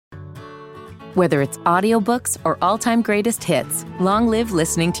Whether it's audiobooks or all-time greatest hits, long live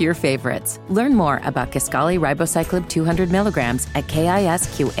listening to your favorites. Learn more about Kisqali Ribociclib 200 milligrams at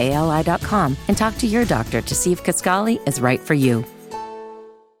KISQALI.com and talk to your doctor to see if Kisqali is right for you.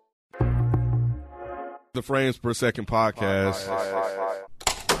 The Frames Per Second podcast.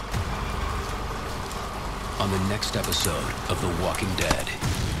 On the next episode of The Walking Dead.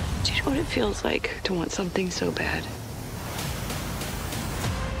 Do you know what it feels like to want something so bad?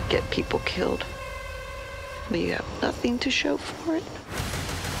 Get people killed, but you have nothing to show for it.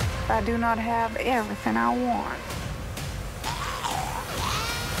 I do not have everything I want.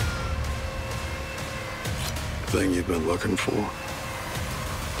 The thing you've been looking for,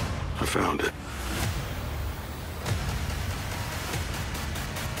 I found it.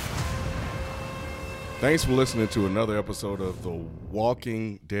 Thanks for listening to another episode of The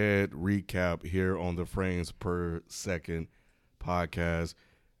Walking Dead Recap here on the Frames Per Second podcast.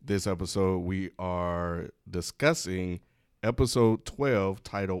 This episode, we are discussing episode 12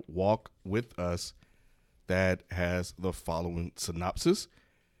 titled Walk With Us, that has the following synopsis.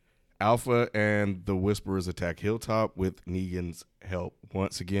 Alpha and the Whisperers attack Hilltop with Negan's help.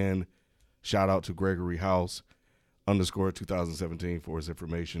 Once again, shout out to Gregory House _2017 for his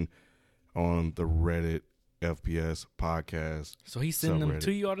information on the Reddit FPS podcast. So he's sending them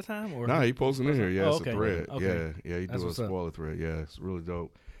to you all the time? Or Nah, he posting in here. Yeah, it's a thread. Okay. Yeah, he do a spoiler thread. Yeah, it's really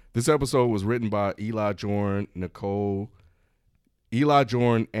dope. This episode was written by Eli Jordan and Nicole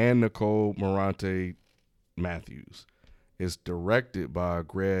Morante Matthews. It's directed by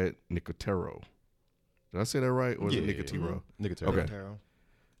Greg Nicotero. Did I say that right? Or is it Nicotero? Nicotero. Okay.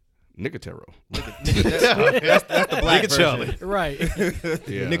 Nicotero. That's the black version. Right.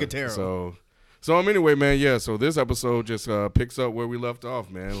 Yeah. Nicotero. So anyway, man, yeah, so this episode just picks up where we left off,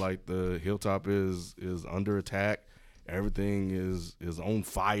 man. Like the Hilltop is under attack. Everything is on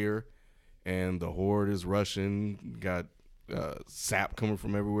fire, and the Horde is rushing. Got sap coming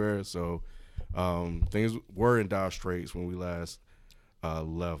from everywhere. So things were in dire straits when we last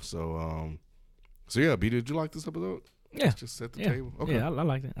left. So yeah, B, did you like this episode? Yeah. Let's just set the table. Okay. Yeah, I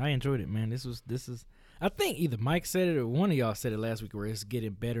liked it. I enjoyed it, man. This is. I think either Mike said it or one of y'all said it last week, where it's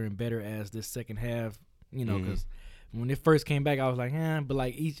getting better and better as this second half. You know, because when it first came back, I was like, but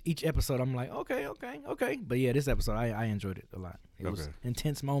like each episode, I'm like, okay. But yeah, this episode, I enjoyed it a lot. It was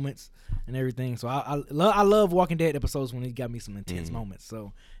intense moments and everything. So I love Walking Dead episodes when it got me some intense moments.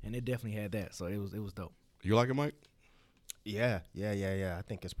 So, and it definitely had that. So it was dope. You like it, Mike? Yeah. I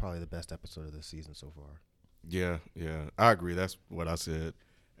think it's probably the best episode of this season so far. Yeah, I agree. That's what I said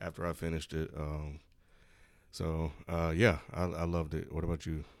after I finished it. I loved it. What about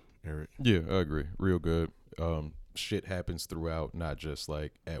you, Eric? Yeah, I agree. Real good. Shit happens throughout, not just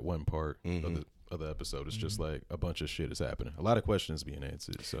like at one part of the episode. It's just like a bunch of shit is happening. A lot of questions being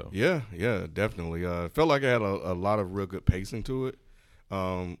answered. So yeah, definitely. Felt like it had a lot of real good pacing to it.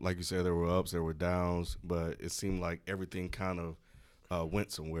 Like you said, there were ups, there were downs, but it seemed like everything kind of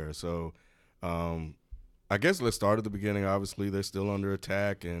went somewhere. So I guess let's start at the beginning. Obviously, they're still under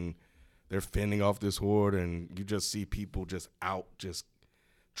attack and they're fending off this horde, and you just see people just out, just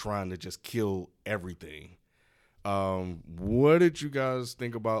trying to just kill everything. What did you guys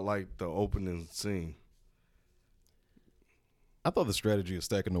think about like the opening scene? I thought the strategy of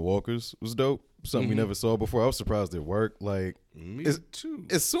stacking the walkers was dope. Something we never saw before. I was surprised it worked. Like, Me too.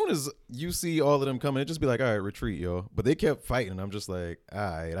 As soon as you see all of them coming, it just be like, all right, retreat, y'all. But they kept fighting, and I'm just like, all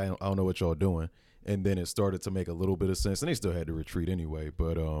right, I don't know what y'all doing. And then it started to make a little bit of sense, and they still had to retreat anyway.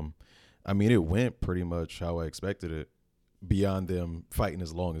 But I mean, it went pretty much how I expected it, beyond them fighting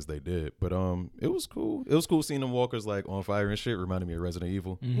as long as they did. But it was cool. It was cool seeing them walkers like on fire and shit. Reminded me of Resident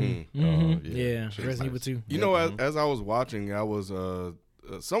Evil. Yeah, Resident Evil 2. You know, as I was watching, I was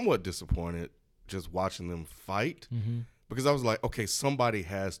somewhat disappointed just watching them fight because I was like, okay, somebody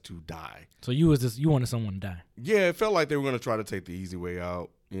has to die. So you wanted someone to die? Yeah, it felt like they were going to try to take the easy way out.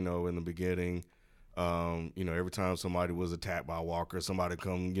 You know, in the beginning. Every time somebody was attacked by a walker, somebody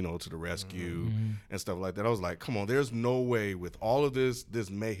come, to the rescue and stuff like that. I was like, come on, there's no way with all of this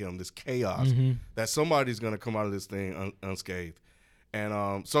mayhem, this chaos, that somebody's going to come out of this thing unscathed. And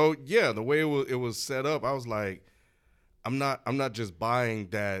the way it was set up, I was like, I'm not just buying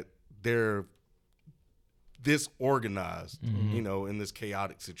that they're disorganized, in this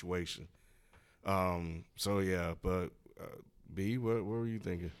chaotic situation. B, what were you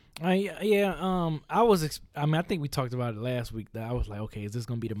thinking? I think we talked about it last week. That I was like, okay, is this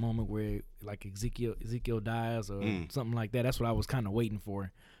gonna be the moment where like Ezekiel dies or something like that? That's what I was kind of waiting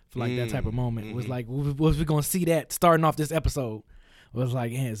for like that type of moment. It was like, was we gonna see that starting off this episode? It was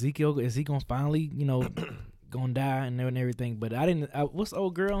like, Ezekiel, is he gonna finally, gonna die and everything? But I didn't. What's the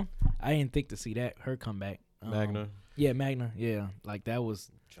old girl? I didn't think to see her come back. Magna. Yeah, Magna. Yeah, like that was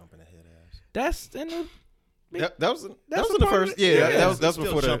Jumping ahead ass. that's in the. That was in That's the a part of first. it. Yeah, Yeah. that was Still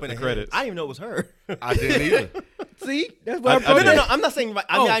before the jumping ahead. credits. I didn't even know it was her. I didn't either. See, that's what I I brought did. No, I'm not saying.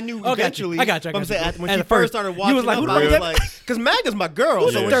 I mean, I knew I got you. eventually. I got you. but I'm saying when At she first, first started watching, you was like, I who the was fuck like, that? because Magna's my girl.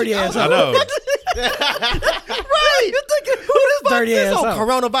 Who's So this when dirty she, ass I up? know. right? You're thinking, who this dirty this ass old up?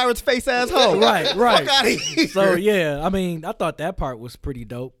 coronavirus face asshole? Right. Fuck out of here. So yeah, I mean, I thought that part was pretty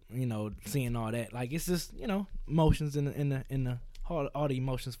dope. You know, seeing all that, like it's just emotions in the all the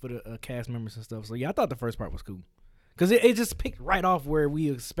emotions for the cast members and stuff. So yeah, I thought the first part was cool because it just picked right off where we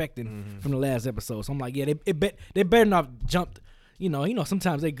were expecting from the last episode. So I'm like, yeah, they better not jump. You know,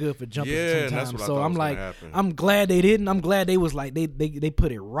 sometimes they good for jumping. Yeah, sometimes. that's what I so thought I'm was like, gonna happen. I'm glad they didn't. I'm glad they was like they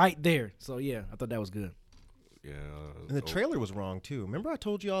put it right there. So yeah, I thought that was good. Yeah. And the trailer was wrong too. Remember I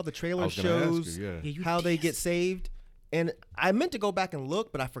told you all the I trailer was gonna ask shows you, yeah. how they get saved? And I meant to go back and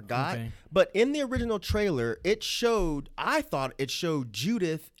look, but I forgot. Okay. But in the original trailer, I thought it showed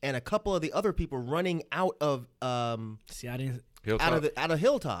Judith and a couple of the other people running out of See, I didn't. Hilltop. out of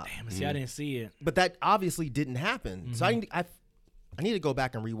Hilltop. Damn, see, I didn't see it. But that obviously didn't happen. So I need to go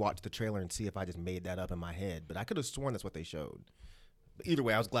back and rewatch the trailer and see if I just made that up in my head. But I could have sworn that's what they showed. But either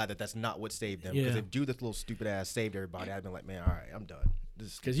way, I was glad that that's not what saved them. Because Yeah. if Judith's little stupid ass saved everybody, I'd been like, man, all right, I'm done.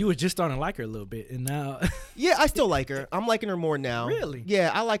 Because you were just starting to like her a little bit, and now Yeah, I still like her. I'm liking her more now. Really?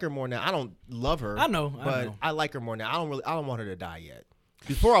 Yeah, I like her more now. I don't love her. I know, but I like her more now. I don't want her to die yet.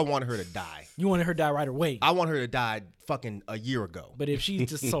 Before I wanted her to die. you wanted her to die right away. I want her to die fucking a year ago. But if she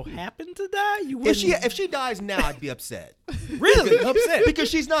just so happened to die, you If wouldn't. if she dies now, I'd be upset. really upset. Because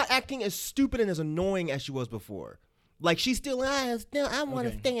she's not acting as stupid and as annoying as she was before. Like she's still I want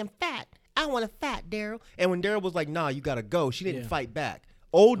to Okay. stay fat. I want to fat Daryl. And when Daryl was like, nah, you gotta go, she didn't Yeah. fight back.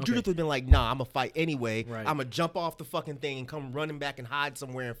 Old Okay. Judith would have been like, nah, I'm gonna fight anyway. Right. I'm gonna jump off the fucking thing and come running back and hide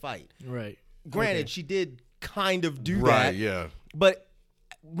somewhere and fight. Right. Granted, Okay. she did kind of do Right, that. yeah. But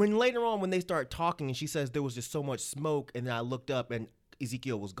when later on, when they start talking and she says there was just so much smoke, and then I looked up and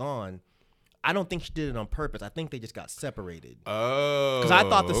Ezekiel was gone, I don't think she did it on purpose. I think they just got separated. Oh. Because I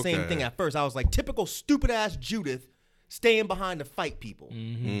thought the same okay. thing at first. I was like, typical stupid ass Judith staying behind to fight people.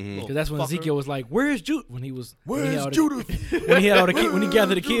 Because that's when Fucker. Ezekiel was like, "Where's Judith?" When he was Where's Judith? when he had all the when he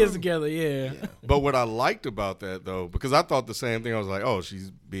gathered the kids together. Yeah. But what I liked about that though, because I thought the same thing, I was like, oh,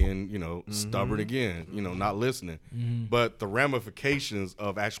 she's being, stubborn again, not listening. But the ramifications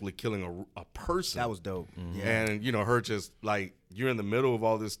of actually killing a person. That was dope. And, her just like, you're in the middle of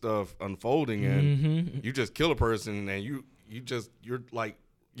all this stuff unfolding and you just kill a person and you're like,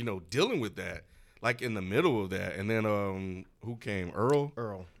 dealing with that, like in the middle of that. And then who came?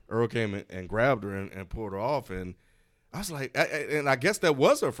 Earl came and grabbed her and pulled her off. And I was like, and I guess that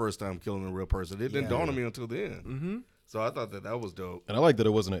was her first time killing a real person. It didn't dawn on me until then. Mm-hmm. So I thought that was dope. And I like that it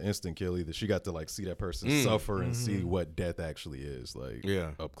wasn't an instant kill either. She got to like see that person suffer and see what death actually is, like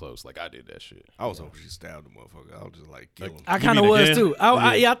up close. Like I did that shit. I was hoping she stabbed the motherfucker. I was just like, kill him. I You kind of mean was again? too.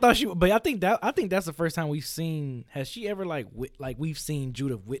 I thought she, but I think that's the first time we've seen. Has she ever like we've seen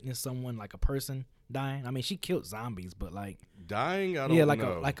Judith witness someone like a person dying? I mean, she killed zombies, but like dying. I don't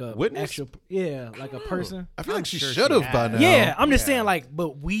know. like a Witness? actual like a person. I feel like she sure should she have by now. Yeah, I'm just saying like,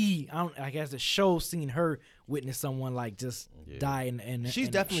 but I guess the show seen her witness someone like just die and She's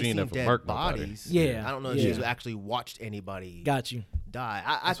and- definitely She ain't seen never dead murked nobody. bodies. Yeah. I don't know if Yeah. she's actually watched anybody got you. die.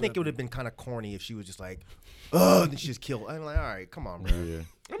 I think it would have been kind of corny if she was just like, oh, then she just killed. I'm like, all right, come on, bro. Yeah.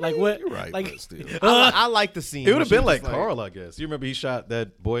 Like what? You're right, Like but still. I like the scene. It would have She been was like just Carl, I guess. You remember he shot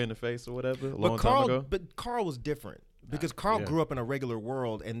that boy in the face or whatever a long time ago? But Carl was different because Carl grew up in a regular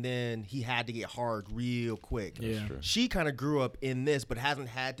world and then he had to get hard real quick. Yeah. true. She kind of grew up in this, but hasn't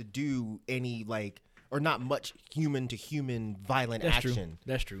had to do any or not much human to human violent That's action. true.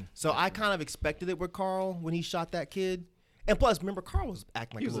 That's true. So I kind of expected it with Carl when he shot that kid. And plus, remember, Carl was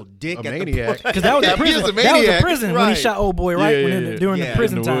acting like a little dick at maniac. the Because that was the He prison. was a That was the maniac. prison when Right. he shot old boy, right? Yeah, When yeah, during yeah. the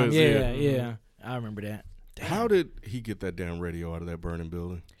prison In the time. woods, yeah. I remember that. How did he get that damn radio out of that burning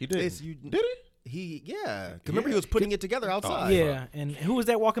building? He did. Did he? Yeah. 'Cause remember, he Yeah. was putting it together outside. Yeah, and who was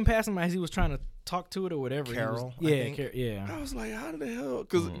that walking past him as he was trying to talk to it or whatever? Carol, I Yeah, think. yeah. I was like, how the hell?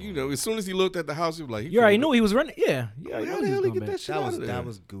 Because, as soon as he looked at the house, he was like, You already knew he was running. Yeah, you already How knew the he was hell he going get back. that shit out of there? That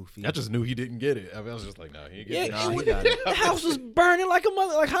was goofy. I just knew he didn't get it. I was just like, no, he ain't Yeah, getting Nah, it. he got it. the house was burning like a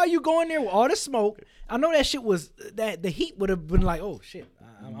mother. Like how you going there with all the smoke? I know that shit was that the heat would have been like, oh shit,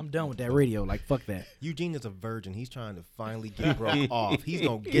 I'm done with that radio. Like fuck that. Eugene is a virgin. He's trying to finally get bro off. He's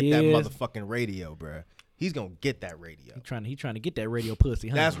gonna get that Yes. motherfucking radio, bruh. He's gonna get that radio. He trying to get that radio pussy.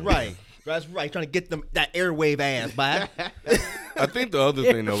 Huh? That's right. That's right. He's trying to get them that airwave ass, bye. I think the other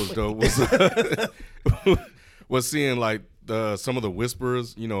thing that was dope was was seeing like some of the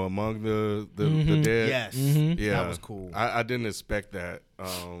whispers, among the dead. Yes. Yeah, That was cool. I didn't expect that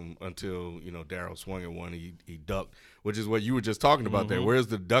until Daryl swung at one. He ducked, which is what you were just talking about there. Where's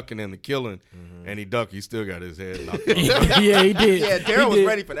the ducking and the killing? And he ducked. He still got his head knocked off. Yeah, he did. Yeah, Daryl was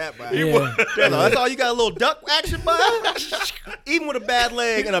ready for that, bro. Yeah. That's all you got, a little duck action, bro. Even with a bad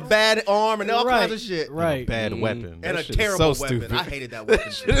leg and a bad arm and all kinds of shit. Right. Bad weapon. And That a shit is terrible so weapon. stupid. I hated that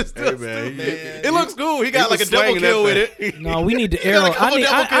weapon. Hey, man, It looks cool. He got was like a double slanging that kill with thing. it. No, we need the arrow. got a couple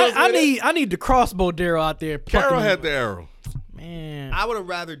double kills with it. I need the crossbow Daryl out there. Carol plucking had him. the arrow. Man. I would have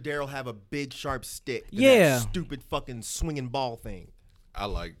rather Daryl have a big sharp stick than Yeah. that stupid fucking swinging ball thing. I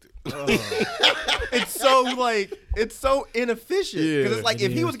liked it. It's so inefficient. Because it's like it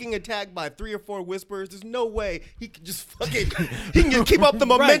if he is. was getting attacked by 3 or 4 whispers, there's no way he could just fucking he can just keep up the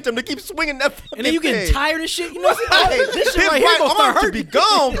momentum to keep swinging that fucking And then you get thing. tired of shit. You know what I'm Hey, saying? This shit his right here right gonna start arm should hurting. be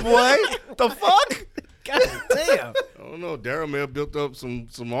gone, boy. The fuck? God damn. I don't know. Daryl may have built up some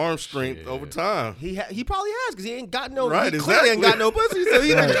arm strength over time. He probably has because he ain't got no. Right, he clearly ain't got exactly. no pussy, so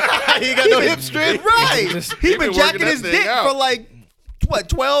he ain't got no hip strength. He Right? just- He he been been jacking working his that thing dick out. for like what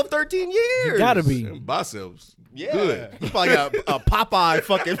 12, 13 years. Gotta be. And biceps. Yeah. Good. He probably got a Popeye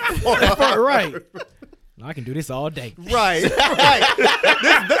fucking. Right. I can do this all day. Right.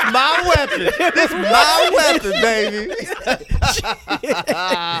 This my weapon. This my weapon, baby. Like,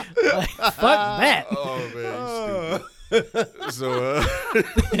 fuck that. Oh, man. Stupid.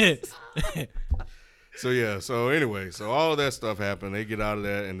 So anyway, all of that stuff happened. They get out of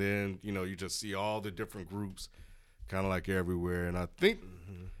that, and then you just see all the different groups, kind of like everywhere. And I think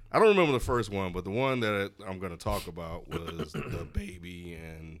I don't remember the first one, but the one that I'm going to talk about was the baby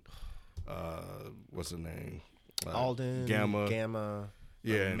and what's the name? Alden, Gamma,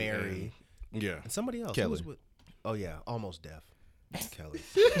 yeah, and Mary, yeah, and somebody else. Kelly. Who was with? Oh yeah, almost deaf. Kelly.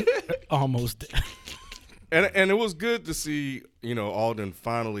 Almost. and it was good to see Alden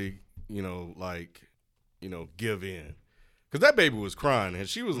finally give in, because that baby was crying and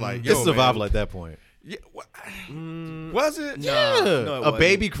she was like, "Yo, It's survival man. at that point. Yeah, was it? No, it A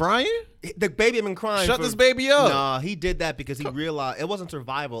baby crying? The baby had been crying. Shut for- this baby up. Nah, he did that because he realized it wasn't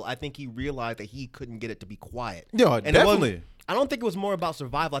survival. I think he realized that he couldn't get it to be quiet. Yeah, And it wasn't- definitely. I don't think it was more about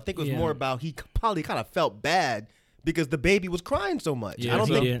survival. I think it was Yeah. more about he probably kind of felt bad because the baby was crying so much. Yeah, I don't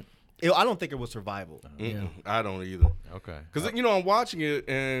he think. did. I don't think it was survival. Mm-mm, I don't either. Okay. Because I'm watching it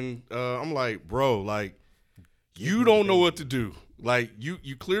and I'm like, bro, like you don't know what to do. Like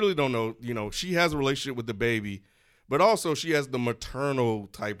you clearly don't know. She has a relationship with the baby, but also she has the maternal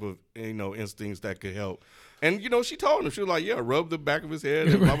type of instincts that could help. And she told him, she was like, yeah, rub the back of his head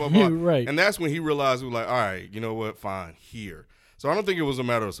and blah blah blah. Right. And that's when he realized, he was like, all right, you know what, fine, here. So I don't think it was a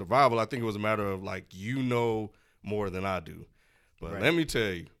matter of survival. I think it was a matter of like more than I do. But let me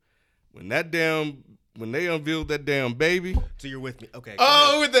tell you, when they unveiled that damn baby. So you're with me, okay?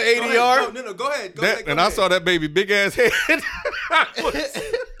 Oh, with the Go ahead. ADR? No, go ahead. Go That, ahead. Go and ahead. I saw that baby big ass head.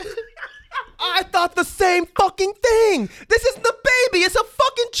 I thought the same fucking thing. This isn't a baby. It's a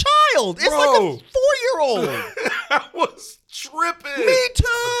fucking child. It's like Bro. a 4-year-old. I was tripping. Me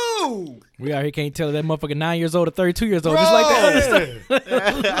too. We out here can't tell that motherfucker 9 years old or 32 years old. Just like that other stuff.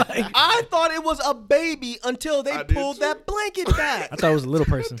 I thought it was a baby until they I did pulled too. that blanket back. I thought it was a little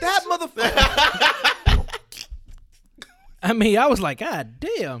person. That motherfucker. I mean, I was like, God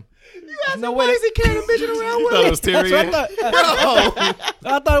damn. You asked No him way why is he carrying a bitch around with Thought it him? was That's what I Tyrion. thought.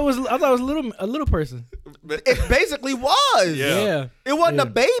 I thought it was a little person. It basically was. Yeah. It wasn't Yeah. a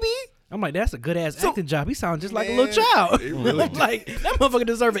baby. I'm like, that's a good ass acting job. He sounds just like a Man, little child. he really I'm like, that motherfucker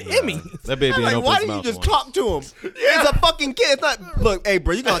deserve an Emmy. That baby I'm ain't like, open why his didn't you mouth just once. talk to him? It's a fucking kid. It's not. Look, hey,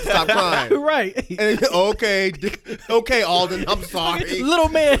 bro, you gonna have to stop crying. Right. And, okay, Alden. I'm sorry. Little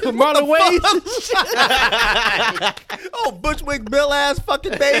man, Marlon Wayans. Oh, Bushwick Bill ass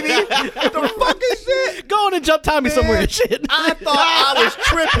fucking baby. The fucking shit. Go on and jump Tommy somewhere and shit. I thought I was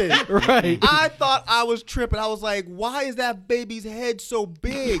tripping. Right. I thought I was tripping. I was like, why is that baby's head so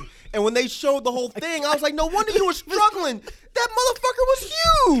big? And when they showed the whole thing, I was like, no wonder you were struggling. That motherfucker was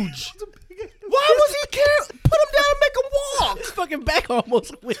huge. Why was he carrying? Put him down and make him walk. His fucking back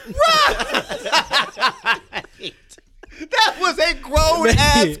almost went. That was a grown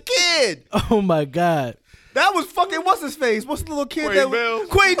ass kid. Oh my God. That was fucking what's his face? What's the little kid Quaid that was Bell.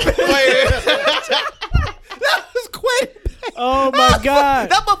 Quaid Bell. That was Quaid Bell. Oh my God.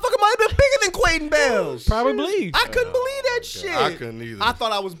 That motherfucker might have been bigger than Quaid Bell's. Probably. I couldn't believe that shit. I couldn't either. I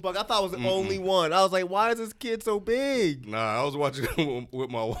thought I was bugged. I thought I was the only one. I was like, why is this kid so big? Nah, I was watching it with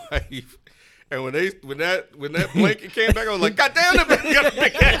my wife. And when that blanket came back, I was like, God damn, that baby got a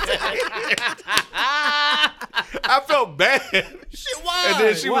big ass. I felt bad. Shit, why? And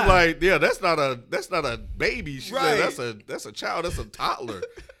then she Why? was like, "Yeah, that's not a baby." She Right. said, "That's a child. That's a toddler."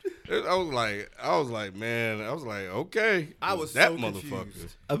 I was like, man, okay. I was that so motherfucker.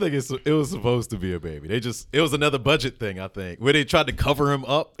 confused. I think it was supposed to be a baby. It was another budget thing, I think, where they tried to cover him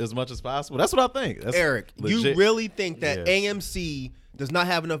up as much as possible. That's what I think. That's Eric, you legit. really think that Yeah. AMC does not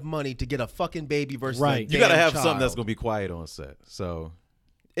have enough money to get a fucking baby versus Right. a You gotta damn have child? something that's gonna be quiet on set. So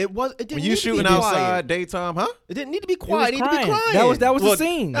It didn't when need you to shooting be outside quiet. daytime, huh? It didn't need to be It was quiet. It needed to be crying. crying. That was Well, the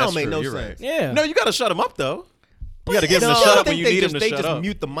scene. That don't That's make true, no you're sense. right. Yeah. No, you gotta shut him up though. You gotta get him No, to shut I up when think you they need just, him to they shut just up.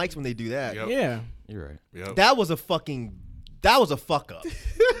 mute the mics when they do that. Yep. Yeah. You're right. Yep. That was a fuck up.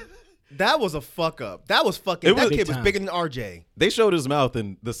 That was a fuck up. That was fucking. It was- That Big kid was time. bigger than RJ. They showed his mouth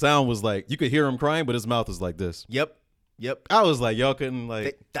and the sound was like you could hear him crying, but his mouth was like this. Yep. I was like, y'all couldn't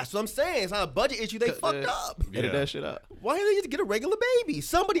like That's what I'm saying. It's not a budget issue. They fucked up. edit Yeah. that shit up. Why didn't they just get a regular baby?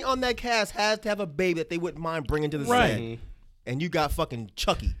 Somebody on that cast has to have a baby that they wouldn't mind bringing to the Right. set. And you got fucking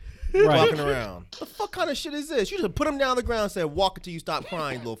Chucky Right. walking around. The fuck kind of shit is this? You just put him down on the ground and said, "Walk until you stop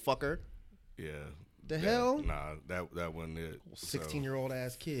crying, little fucker." Yeah. The hell? Nah, that wasn't it. So. 16-year-old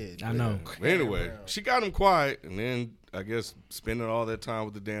ass kid. I know. But anyway, she got him quiet, and then I guess spending all that time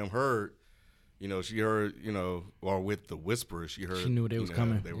with the damn herd, she heard, or with the whisperer, she heard. She knew they was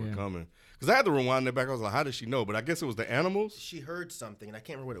coming, They were yeah. coming. Because I had to rewind it back. I was like, how did she know? But I guess it was the animals. She heard something, and I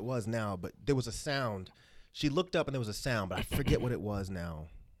can't remember what it was now, but there was a sound. She looked up, and there was a sound, but I forget what it was now.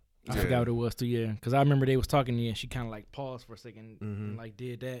 I Yeah. forgot what it was too, yeah. Because I remember they was talking to you and she kind of like paused for a second and like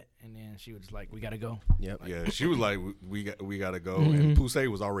did that. And then she was like, we got to go. Yep. Yeah, she was like, we got to go. And Poussey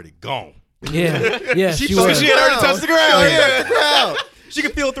was already gone. Yeah. Yeah. She thought was. she had already touched the ground. Yeah, the ground. She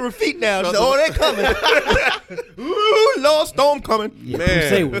can feel it through her feet now. She's like, oh, they coming. Ooh, Lord, storm coming. Yeah, Man.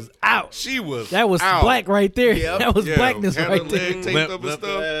 Poussey was out. She was That was out. black right there. Yep. That was Yeah, blackness had right her there. leg taped up and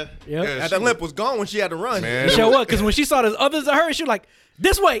stuff. Yep. Yeah, And she that lip was gone when she had to run. Man. You show up because when she saw the others of her, she was like,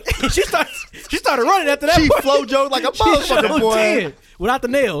 "This way." she started running after that. She point. flojo like a She motherfucker, sure boy. did, without the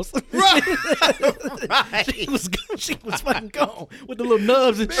nails. Right. She was fucking gone with the little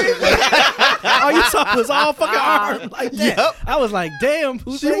nubs and shit. Like, all you saw was all fucking arm like that. Yep. I was like, "Damn,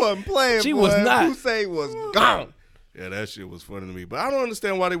 Poussey." She wasn't playing. She boy. was not. Poussey was gone. Yeah, that shit was funny to me. But I don't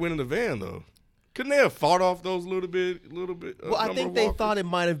understand why they went in the van though. Couldn't they have fought off those little bit? Well, I think they thought it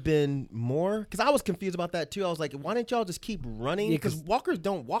might have been more because I was confused about that too. I was like, why didn't y'all just keep running? Yeah, Because 'cause- walkers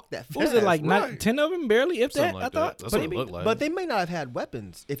don't walk that fast. What was it like? Right. Not 10 of them, barely, if Something that. like I thought. that. That's what it Maybe. looked like. But they may not have had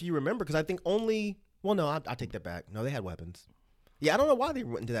weapons, if you remember, because I think only. Well, no, I take that back. No, they had weapons. Yeah, I don't know why they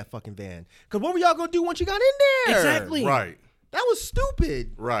went into that fucking van. Because what were y'all gonna do once you got in there? Exactly. Right, That was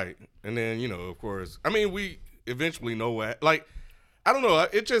stupid. right. And then of course, I mean, we eventually know what. Like, I don't know.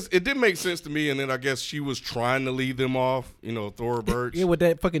 It didn't make sense to me. And then I guess she was trying to lead them off. Thora Birch. Yeah, with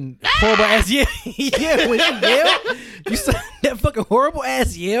that fucking horrible ass yell. Yeah, when she yelled, you saw that fucking horrible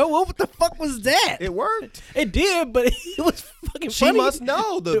ass yell. What the fuck was that? It worked. It did, but it was fucking She funny. must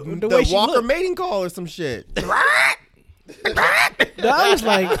know the way she Walker looked. mating call or some shit. I was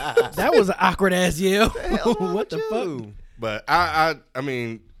like, that was an awkward ass yell. Hell wrong What the with fuck? you? But I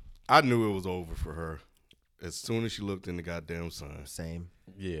mean, I knew it was over for her as soon as she looked in the goddamn sun. Same.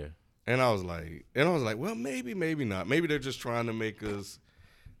 Yeah. And I was like, well, maybe not. Maybe they're just trying to make us.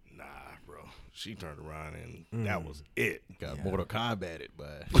 Nah, bro. She turned around and that was it. Got Mortal Kombat it,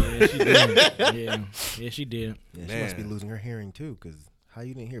 but Yeah, she did. Yeah, she did. Yeah, she must be Man. losing her hearing too, because how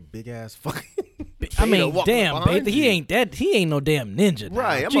you didn't hear big ass fucking. I mean, walking damn, behind babe, you. he ain't no damn ninja. Now.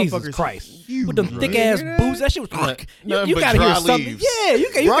 Right, that Jesus motherfucker's Christ. huge, With them right? thick ass You hear boots, that shit was Nothing you but gotta dry hear something. leaves. Yeah,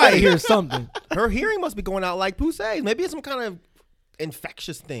 you gotta Right. hear something. Her hearing must be going out like Poussey's. Maybe it's some kind of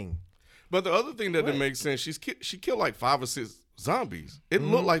infectious thing. But the other thing that didn't make sense, she killed like 5 or 6 zombies. It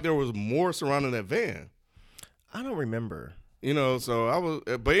looked like there was more surrounding that van. I don't remember. So I was.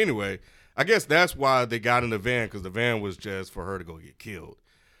 But anyway, I guess that's why they got in the van, because the van was just for her to go get killed.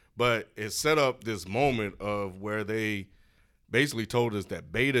 But it set up this moment of where they basically told us that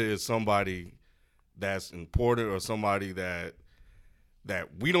Beta is somebody that's important or somebody that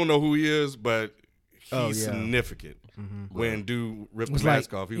we don't know who he is, but he's significant. When dude ripped the Was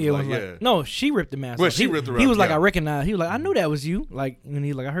mask like, off, he was like, yeah. No, she ripped the mask Well, off. she ripped the He mask, was like, yeah. I recognize. He was like, I knew that was you. Like, when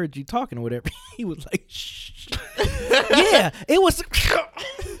he like, I heard you talking or whatever. He was like, shh. Yeah, it was.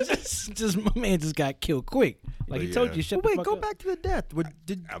 just my man just got killed quick. Like But he told yeah. you, shut Wait, the fuck go up. back to the death.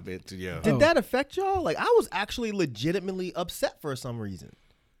 Did I bet, yeah. that affect y'all? Like, I was actually legitimately upset for some reason.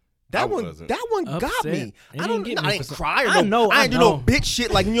 That one wasn't. got Upset. me. It I didn't get me didn't for some- cry or I no. I ain't do no know. bitch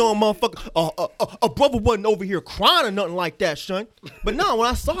shit like motherfucker. A brother wasn't over here crying or nothing like that, son. But no, when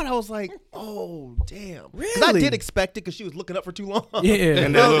I saw it, I was like, oh damn. 'Cause I Really? did expect it because she was looking up for too long. Yeah.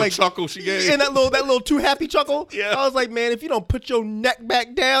 And I that was little chuckle she gave. And that little too happy chuckle. Yeah. I was like, man, if you don't put your neck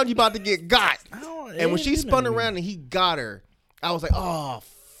back down, you about to get got. And when she spun around and he got her, I was like, oh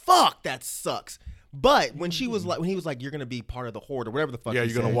fuck, that sucks. But when he was like, you're gonna be part of the horde or whatever the fuck. Yeah, he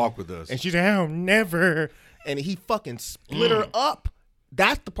you're gonna said. walk with us. And she's like, I'll never. And he fucking split her up.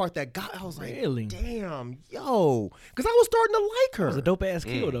 That's the part that got. I was like, Really? damn, yo, because I was starting to like her. It was a dope ass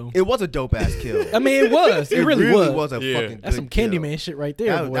kill though. It was a dope ass kill. I mean, it was. It really was. a fucking. That's some good kill. Candyman shit right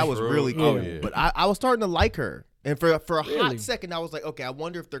there. boy. That was really cool. Yeah. But I was starting to like her, and for a Really? hot second, I was like, okay, I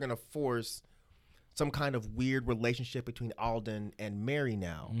wonder if they're gonna force some kind of weird relationship between Alden and Mary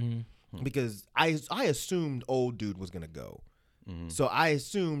now, because I assumed old dude was gonna go. So I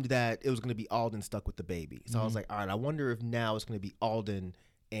assumed that it was going to be Alden stuck with the baby. So I was like, all right, I wonder if now it's going to be Alden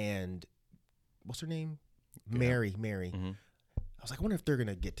and what's her name? Mary. I was like, I wonder if they're going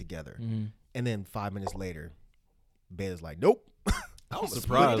to get together. And then 5 minutes later, Beta's like, nope. I was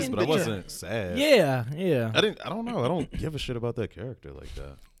surprised, but I wasn't sad. Yeah. I don't know. I don't give a shit about that character like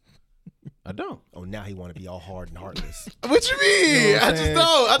that. I don't. Oh, now he want to be all hard and heartless. What you mean? You know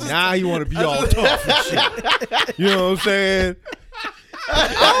what I'm saying? Now he want to be all tough and shit. You know what I'm saying?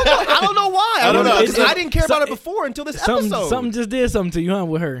 I don't know why. I don't know. 'Cause I didn't care about it before until this episode. Something just did something to you, huh,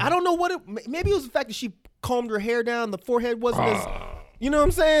 with her. I don't know what it. Maybe it was the fact that she combed her hair down. The forehead wasn't as. You know what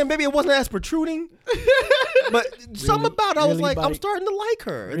I'm saying? Maybe it wasn't as protruding. But something about it, I was really like, I'm bite. starting to like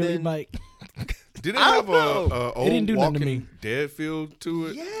her. And Really, then, Mike? Did it I have don't know. a old didn't do nothing to Walking me. Dead feel to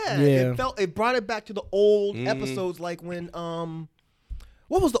it? yeah, it brought it back to the old episodes, like when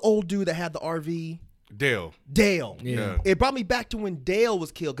what was the old dude that had the RV? Dale. Dale. Yeah. It brought me back to when Dale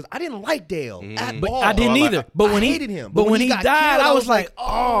was killed because I didn't like Dale at But all. I didn't either. But I when he hated him. But when he got died, killed, I was like,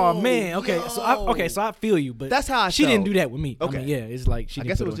 oh man. Okay, yo. so I feel you. But That's how I she didn't felt. do that with me. Okay. I mean, yeah, it's like she. I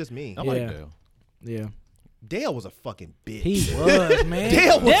didn't guess put it was on- just me. I like Yeah. Dale. Yeah. Dale was a fucking bitch. He was, man.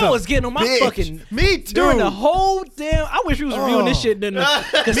 Dale was a getting on my bitch. fucking. Me too. During the whole damn, I wish we was reviewing this shit.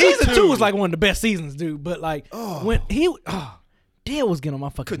 Because season too. 2 was like one of the best seasons, dude. But like when he, Dale was getting on my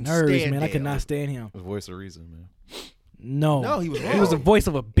fucking Couldn't nerves, stand man. I could Dale. not stand him. The voice of reason, man. No, he was He was the wrong. voice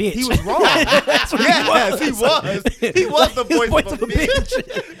of a bitch. He was wrong. Yes, he was. He was the voice of a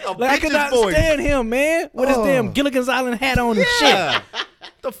bitch. A Like I could bitch's not voice. stand him, man, with his damn Gilligan's Island hat on and shit. Yeah.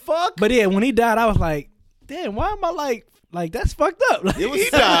 The fuck? But yeah, when he died, I was like, damn, why am I like that's fucked up? Like, It was He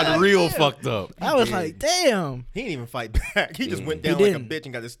died real fucked up. I was like, damn. He didn't even fight back. He just went down He like a didn't. bitch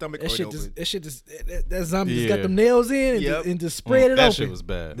and got his stomach That cut shit open. just that zombie just got Yeah. them nails in and, Yep. and just spread it That open. shit was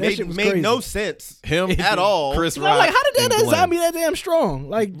bad. That shit was made crazy. no sense. Him at all. Chris I'm Rock. like, how did and that Glenn. zombie that damn strong?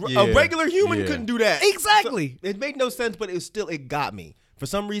 Like, Yeah. A regular human Yeah. couldn't do that. Exactly. So, it made no sense, but it got me. For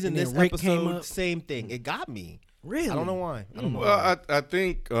some reason, And then this Rick came episode, up. same thing. It got me. really? I don't know why. I don't know. Well, I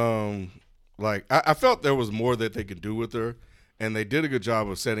think like I felt there was more that they could do with her, and they did a good job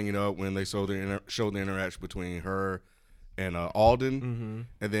of setting it up when they showed the interaction between her and Alden,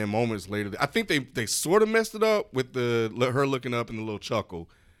 and then moments later, I think they sort of messed it up with her looking up and the little chuckle,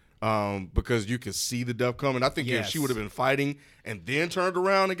 because you could see the death coming. I think if she Yes. would have been fighting and then turned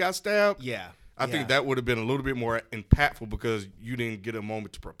around and got stabbed, Yeah. I think that would have been a little bit more impactful because you didn't get a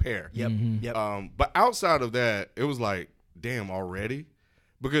moment to prepare. Yep. Yep. But outside of that, it was like, damn, already?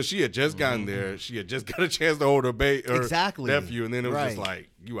 Because she had just gotten there. She had just got a chance to hold her Exactly. nephew, and then it was just Right. like,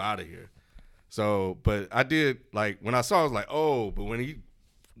 you out of here. So, but I did, like, when I saw it, I was like, oh, but when he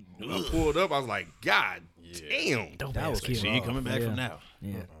pulled up, I was like, God damn. That was She coming back from now.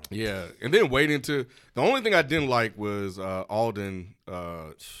 Yeah. Yeah. And then waiting to, the only thing I didn't like was Alden.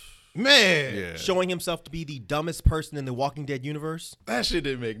 Man, Yeah. Showing himself to be the dumbest person in the Walking Dead universe. that shit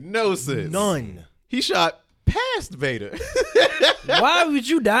didn't make no sense. None. He shot past Beta. Why would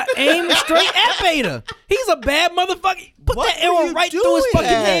you not aim straight at Beta? He's a bad motherfucker. Put What that were arrow you right through his doing? fucking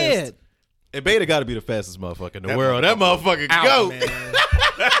Yes. head. And Beta got to be the fastest motherfucker in the That world. That motherfucker out, go. Man.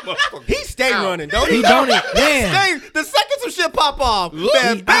 He stay running, don't he? He don't it, man. The second some shit pop off,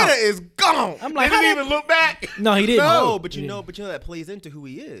 man, he Beta out. is gone. I'm like, They how didn't that- even look back. No, he didn't. No, but He you didn't. know that plays into who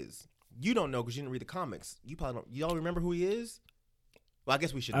he is. You don't know because you didn't read the comics. You probably don't. You all remember who he is? Well, I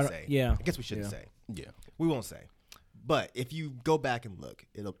guess we shouldn't say. yeah. I guess we shouldn't Yeah. say. Yeah. We won't say. But if you go back and look,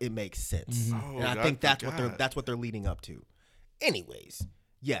 it makes sense. Oh, And I I think that's what forgot. they're leading up to. Anyways,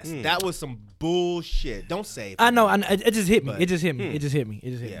 yes, that was some bullshit. Don't say it. I know. It just hit me. But- It just hit me. It just hit me. It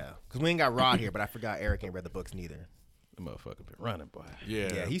just hit me. Yeah, because we ain't got Rod here, but I forgot Eric ain't read the books neither. The motherfucker been running, boy.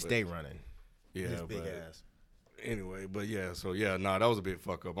 Yeah. Yeah, he but- stay running. Yeah, His big but ass. Anyway, but yeah, so yeah, nah, that was a big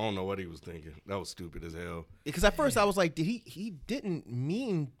fuck up. I don't know what he was thinking. That was stupid as hell. Because at first I was like, he didn't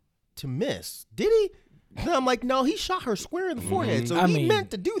mean to miss, did he? Then I'm like, no, he shot her square in the forehead, so he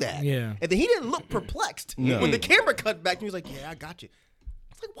meant to do that. Yeah. And then he didn't look perplexed when the camera cut back. He was like, yeah, I got you.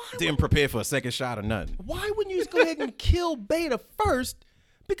 I was like, why? Didn't prepare for a second shot or nothing. Why wouldn't you just go ahead and kill Beta first?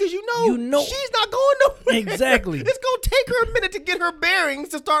 Because you know she's not going nowhere. Exactly. It's gonna take her a minute to get her bearings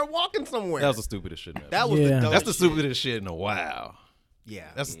to start walking somewhere. That was the stupidest shit ever. That was the dumbest That's the shit. stupidest shit in a while. Yeah.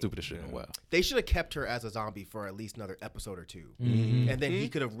 That's the stupidest shit in a while. They should have kept her as a zombie for at least another episode or two. Mm-hmm. And then he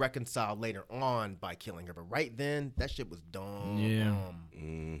could have reconciled later on by killing her. But right then, that shit was dumb. Yeah.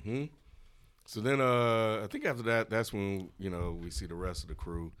 Mm-hmm. So then I think after that, that's when, we see the rest of the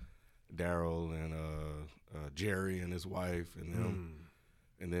crew. Daryl and Jerry and his wife and them.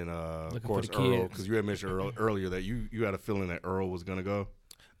 And then, of course, Earl, because you had mentioned earlier that you had a feeling that Earl was going to go.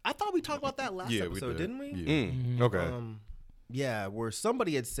 I thought we talked about that last episode, didn't we? Yeah. Okay. Yeah, where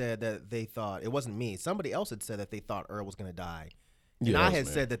somebody had said that they thought, it wasn't me, somebody else had said that they thought Earl was going to die. And I had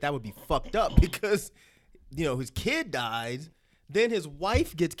said that would be fucked up because, his kid dies, then his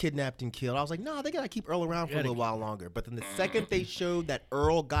wife gets kidnapped and killed. I was like, no, they got to keep Earl around for a little while longer. But then the second they showed that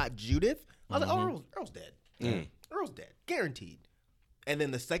Earl got Judith, I was like, oh, Earl's dead. Earl's dead. Guaranteed. And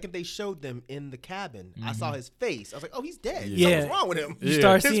then the second they showed them in the cabin, I saw his face. I was like, oh, he's dead. Something's wrong with him. You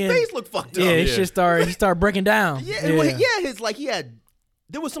start his seeing, face looked fucked up. Yeah, he started breaking down. There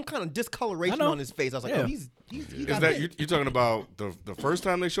was some kind of discoloration on his face. I was like, oh, he got bit. You're talking about the first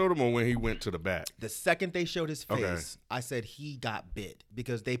time they showed him or when he went to the back? The second they showed his face, I said he got bit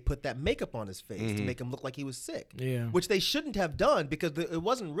because they put that makeup on his face to make him look like he was sick. Yeah. Which they shouldn't have done because it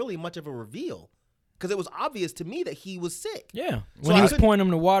wasn't really much of a reveal. Because it was obvious to me that he was sick. Yeah. When he was pouring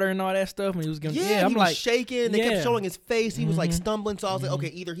him the water and all that stuff, and he was going I'm like shaking. They kept showing his face. He was like stumbling. So I was like, okay,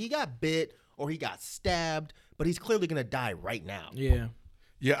 either he got bit or he got stabbed, but he's clearly going to die right now. Yeah.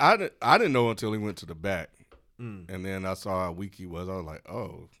 Yeah, I didn't know until he went to the back. And then I saw how weak he was. I was like,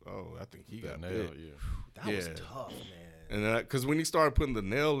 oh, I think he got bit. That was tough, man. And because when he started putting the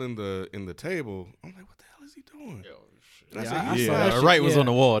nail in the table, I'm like, what the hell is he doing? I saw that shit, was on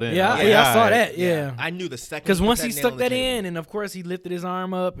the wall then. I saw that. Yeah. I knew the second. Because once he stuck that in, and of course he lifted his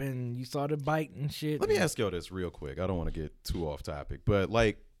arm up, and you saw the bite and shit. Let me ask y'all this real quick. I don't want to get too off topic, but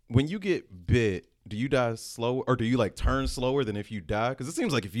like when you get bit, do you die slower, or do you like turn slower than if you die? Because it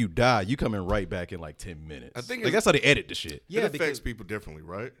seems like if you die, you come in right back in like 10 minutes. I think that's how they edit the shit. Yeah, it affects people differently,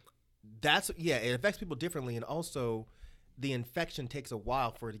 right? It affects people differently, and also the infection takes a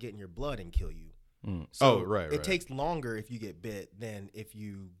while for it to get in your blood and kill you. So right. It takes longer if you get bit than if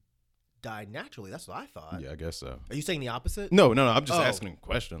you die naturally. That's what I thought. Yeah, I guess so. Are you saying the opposite? No. I'm just asking a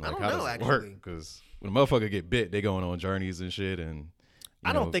question. Like, I don't how know, does it actually. work? Because when a motherfucker get bit, they going on journeys and shit, and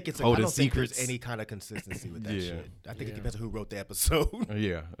I don't think think there's any kind of consistency with that shit. I think it depends on who wrote the episode.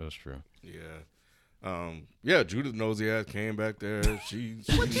 Yeah, that's true. Yeah. Judith Nosy ass came back there. She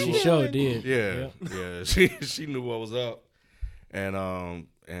sure did. Yeah. She knew what was up, and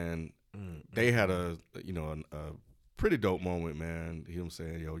they had a pretty dope moment, man. Him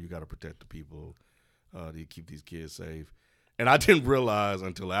saying, "Yo, you got to protect the people, to keep these kids safe." And I didn't realize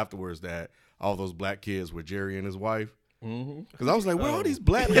until afterwards that all those black kids were Jerry and his wife. Because I was like, where all these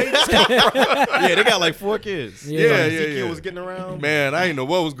black babies come from? Yeah, they got like 4 kids. Yeah. Ezekiel was getting around. Man, I didn't know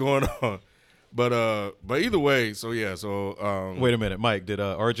what was going on. But either way, so wait a minute, Mike, did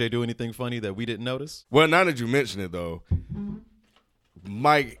RJ do anything funny that we didn't notice? Well, now that you mention it though,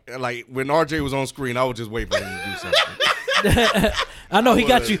 Mike, like when RJ was on screen, I was just waiting for him to do something. I know he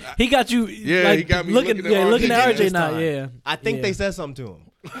got you. He got you. Yeah, like, he got me looking at RJ now. Yeah, I think they said something to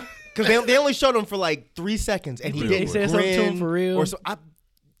him because they only showed him for like 3 seconds, and he didn't say something to him for real. Or so.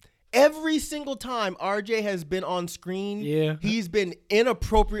 Every single time RJ has been on screen, he's been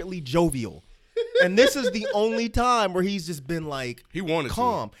inappropriately jovial. And this is the only time where he's just been like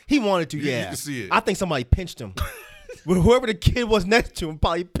calm. He wanted to, You can see it. I think somebody pinched him. Whoever the kid was next to him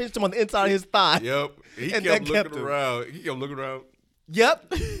probably pinched him on the inside of his thigh. Yep. He kept looking around.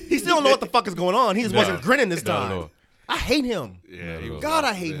 Yep. He still don't know what the fuck is going on. He just wasn't grinning this time. No. I hate him. Yeah. God,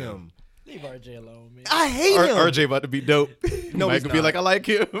 I hate him. Leave RJ alone, man. I hate him. RJ about to be dope. No, Mike he's gonna be not. like, I like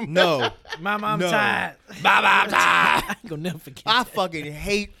him. No. Mama, I'm No. tired. Bye, I'm tired. I ain't gonna never forget. I fucking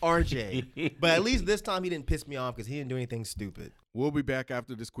hate RJ. But at least this time he didn't piss me off because he didn't do anything stupid. We'll be back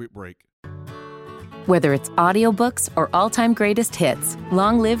after this quick break. Whether it's audiobooks or all-time greatest hits,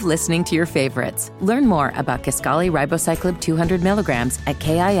 long live listening to your favorites. Learn more about Kisqali Ribociclib 200 milligrams at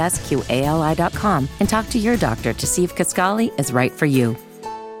KISQALI.com and talk to your doctor to see if Kisqali is right for you.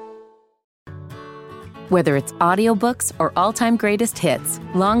 Whether it's audiobooks or all-time greatest hits,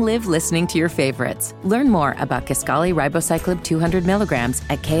 long live listening to your favorites. Learn more about Kisqali Ribociclib 200 milligrams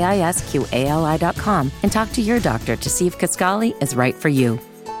at KISQALI.com and talk to your doctor to see if Kisqali is right for you.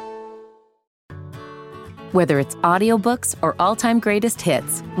 Whether it's audiobooks or all-time greatest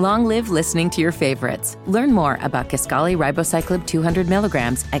hits, long live listening to your favorites. Learn more about Kisqali Ribociclib 200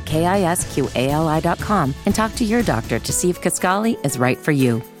 milligrams at KISQALI.com and talk to your doctor to see if Kisqali is right for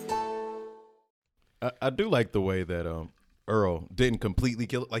you. I do like the way that Earl didn't completely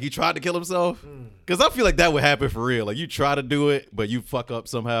kill it. Like, he tried to kill himself. Because I feel like that would happen for real. Like, you try to do it, but you fuck up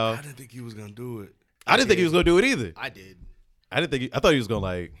somehow. I didn't think he was going to do it. I didn't think he was going to do it either. I did. I thought he was going to,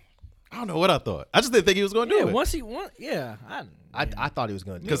 like, I don't know what I thought. I just didn't think he was going to do it. Once he won, yeah. I thought he was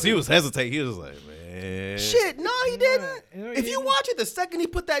going to do it. Because he was hesitating. He was like, man. Shit, no, he didn't. Yeah, If you watch it, the second he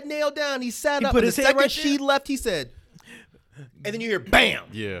put that nail down, he sat up. put And the his head second right she there? left, he said, and then you hear bam.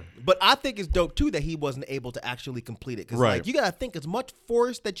 Yeah. But I think it's dope too that he wasn't able to actually complete it. Because Right. like, you gotta think as much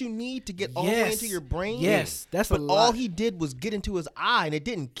force that you need to get all the way Yes. into your brain. Yes, that's but a all lot. he did was get into his eye, and it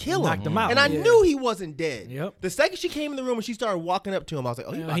didn't kill Knocked him out, And I yeah. knew he wasn't dead. Yep. The second she came in the room and she started walking up to him, I was like,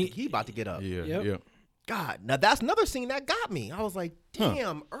 oh, he about to get up. Yeah. Yep. Yeah. God, now that's another scene that got me. I was like,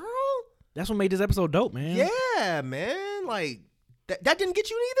 damn, Earl. That's what made this episode dope, man. Yeah, man. Like that didn't get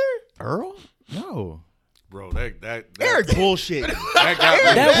you either. Earl? No. Bro, that Eric bullshit. that got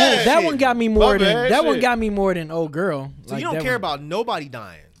me. That one got me more than bad that one shit. got me more than old girl. So Like, you don't that care one- about nobody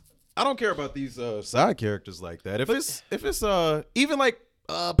dying. I don't care about these side characters like that. If it's even like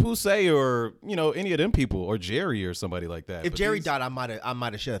Poussey or any of them people or Jerry or somebody like that. If But Jerry these- died, I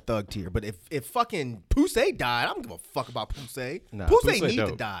might have shed a thug tear. But if fucking Poussey died, I don't give a fuck about Poussey. Nah, Poussey need to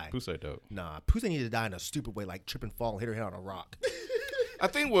dope. die. Poussey dope. Nah, Poussey needed to die in a stupid way, like trip and fall, and hit her head on a rock. I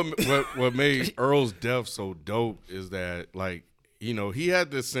think what made Earl's death so dope is that, like, he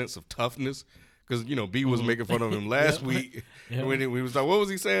had this sense of toughness. Because, B was making fun of him last week when he was like, what was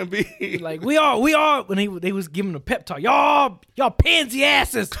he saying, B? Like we all when they was giving a pep talk, y'all pansy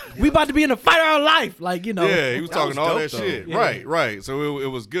asses. We about to be in the fight of our life. Like, Yeah, he was talking all that dope, shit. though. Right. So it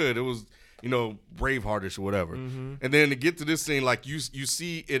was good. It was, Braveheartish or whatever. And then to get to this scene, like you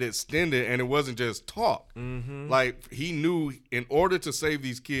see it extended, and it wasn't just talk. Like, he knew in order to save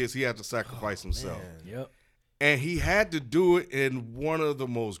these kids, he had to sacrifice himself. Yep. And he had to do it in one of the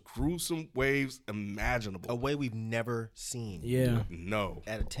most gruesome ways imaginable. A way we've never seen. Yeah. No.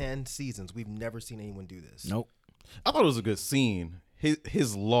 Out of 10 seasons, we've never seen anyone do this. Nope. I thought it was a good scene.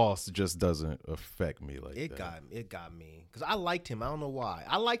 His loss just doesn't affect me like It that. got me. Because I liked him. I don't know why.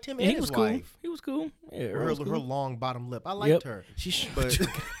 I liked him Yeah, and he his was cool. wife. He was cool. Yeah, Her, Earl was her cool. long bottom lip. I liked Yep. her. She But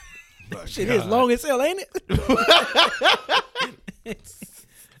shit is long as hell, ain't it?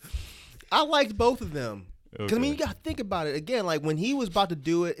 I liked both of them. Because, Okay. you got to think about it. Again, like, when he was about to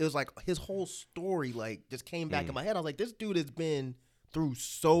do it, it was like his whole story, like, just came back in my head. I was like, this dude has been through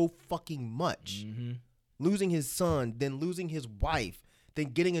so fucking much. Losing his son, then losing his wife, then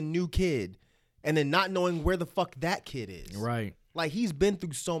getting a new kid, and then not knowing where the fuck that kid is. Right. Like, he's been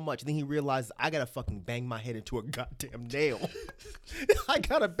through so much. And then he realized, I got to fucking bang my head into a goddamn nail. I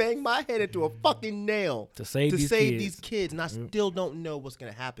got to bang my head into a fucking nail To save these these kids. kids. And I still don't know what's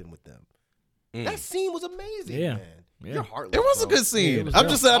going to happen with them. That scene was amazing, Yeah. man. Yeah. You're heartless. It was a bro. good scene. it was I'm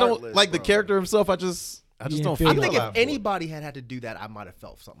dope. just saying I don't Heartless, like the bro. character himself. I just didn't don't feel feel I think alive if for it. anybody had to do that, I might have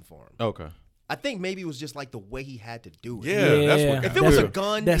felt something for him. Okay. I think maybe it was just like the way he had to do it. Yeah, that's what. If it was a That's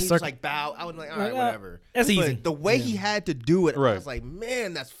gun, that and he circ- was like bow, I would be like, all right, whatever. That's But easy. the way he had to do it, I Right. was like,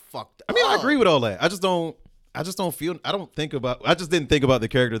 man, that's fucked up. I mean, I agree with all that. I just don't feel. I just didn't think about the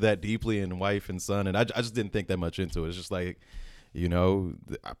character that deeply and wife and son, and I just didn't think that much into it. It's just like, here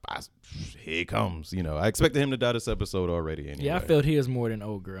he comes. I expected him to die this episode already. Anyway. Yeah, I felt his more than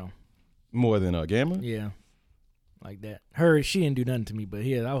old girl. more than Gamma. Yeah. Like that. She didn't do nothing to me, but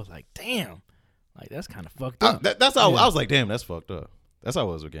I was like, damn. Like, that's kind of fucked up. That's how Yeah. I was like, damn, that's fucked up. That's how I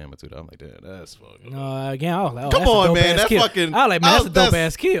was with Gamma too. I'm like, damn, that's fucked up. No, again, I was like, oh, Come that's a on, dope-ass man, that kill. fucking- I was like, man, that's a dope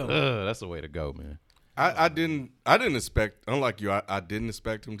ass kill. That's the way to go, man. I didn't expect, unlike you, I didn't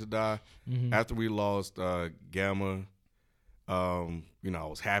expect him to die. After we lost Gamma, I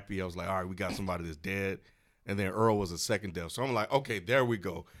was happy. I was like, all right, we got somebody that's dead. And then Earl was a second death. So I'm like, okay, there we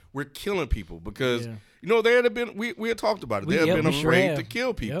go. We're killing people because, they had been, we had talked about it. They had been we sure afraid have. to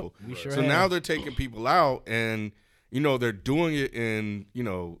kill people. Yep, we sure so have. now they're taking people out and, they're doing it in,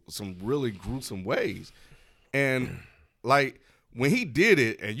 some really gruesome ways. And like when he did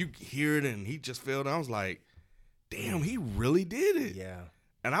it and you hear it and he just fell down, I was like, damn, he really did it. Yeah.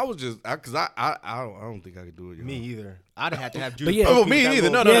 And I was just, because I don't think I could do it. Me either. I'd have to have But Judith. yeah. Pope Oh, me with that either.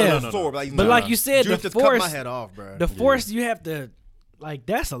 little No, no, no. sword, But like you said, Judith the just cut my force, head off, bro. the force you have to, like,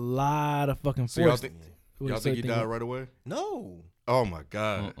 that's a lot of fucking So y'all force. think, Y'all think he died right away? No. Oh my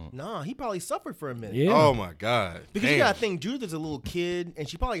God. Nah, he probably suffered for a minute. Yeah. Oh my God. Because Damn. you gotta think, Judith is a little kid, and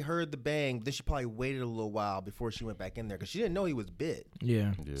she probably heard the bang. Then she probably waited a little while before she went back in there because she didn't know he was bit.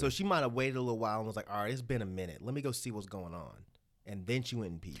 Yeah. So she might have waited a little while and was like, "All right, it's been a minute. Let me go see what's going on." And then she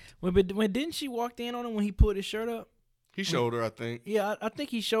went and peeked. When didn't she walk in on him when he put his shirt up? He showed her, I think. Yeah, I think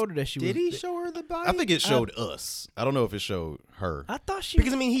he showed her that she was. Did he show her the body? I think it showed us. I don't know if it showed her. I thought she.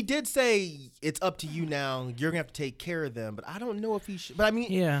 Because I mean, he did say it's up to you now. You're gonna have to take care of them. But I don't know if he. But I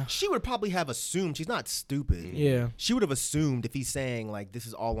mean, Yeah. she would probably have assumed. She's not stupid. Yeah. She would have assumed if he's saying like this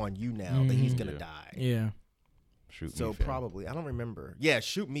is all on you now that he's gonna die. Yeah. Shoot So me, fam. probably, I don't remember. Yeah,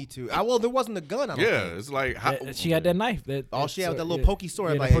 shoot me too. Well, there wasn't a gun. I don't Yeah, think. it's like how, She had that knife. All she had was that little yeah. pokey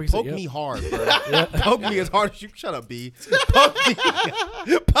sword. Yeah, Like, the hey, pokey sword, poke me yep. hard, bro. Poke me as hard as you. Shut up, B. Poke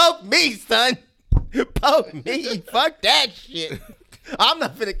me. Poke me, son. Poke me. Fuck that shit. I'm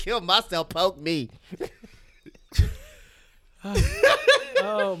not gonna kill myself. Poke me.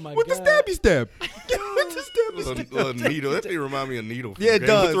 Oh my With the god. stabby stab. With the stabby stab. little needle. That thing remind me of Needle. From Yeah, it Game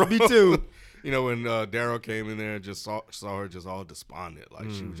does. of Me Thrones. too. You know, when Daryl came in there and just saw her just all despondent, like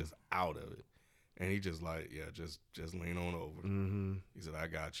she was just out of it, and he just like, yeah, just lean on over. Mm-hmm. He said, "I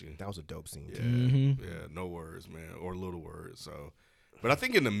got you." That was a dope scene. Yeah, yeah, no words, man, or little words. So, but I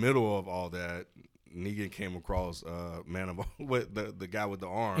think in the middle of all that, Negan came across man of with the guy with the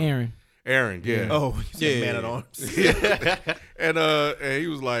arm, Aaron, yeah. Oh, yeah, man at arms. And he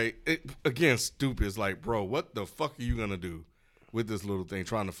was like, again, stupid. It's like, bro, what the fuck are you gonna do with this little thing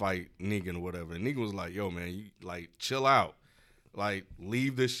trying to fight Negan or whatever? And Negan was like, yo, man, you like chill out. Like,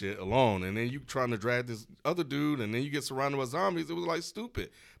 leave this shit alone. And then you trying to drag this other dude, and then you get surrounded by zombies. It was like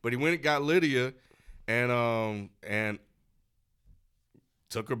stupid. But he went and got Lydia and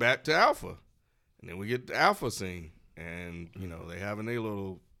took her back to Alpha. And then we get the Alpha scene. And, you know, they having their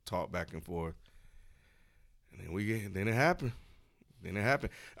little talk back and forth. And then it happened.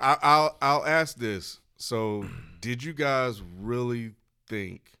 I'll ask this. So, did you guys really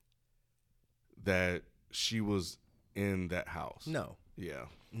think that she was in that house? No. Yeah.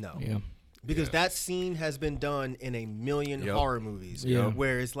 No. Yeah. Because that scene has been done in a million horror movies. Yeah.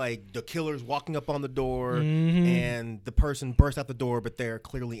 Where it's like the killer's walking up on the door Mm-hmm. and the person bursts out the door, but they're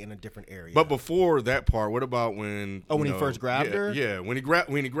clearly in a different area. But before that part, what about when? Oh, when he first grabbed her? Yeah, when he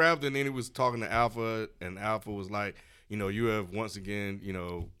grabbed her, and then he was talking to Alpha, and Alpha was like, you know, you have once again, you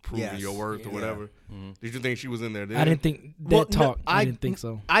know, proven Yes. your worth or whatever. Did you think she was in there then? I didn't think that Well, no, talk. I didn't think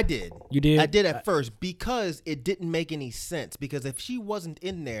so. I did. You did? I did at first because it didn't make any sense. Because if she wasn't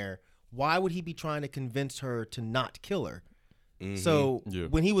in there, why would he be trying to convince her to not kill her? So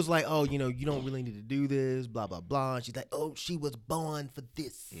when he was like, oh, you know, you don't really need to do this, blah, blah, blah. And she's like, oh, she was born for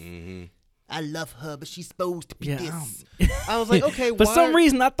this. I love her, but she's supposed to be this. I was like, okay, For why? some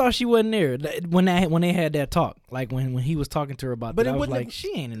reason, I thought she wasn't there when they had that talk. Like when he was talking to her about But that, it I was wouldn't like, have-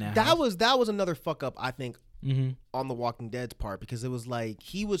 she ain't in that. That house. was another fuck up, I think, on The Walking Dead's part, because it was like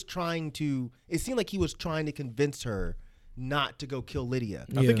he was trying to. It seemed like he was trying to convince her not to go kill Lydia.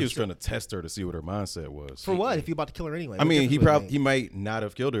 I think he was trying to test her to see what her mindset was. For what? If you're about to kill her anyway? I What mean, difference would it he make? might not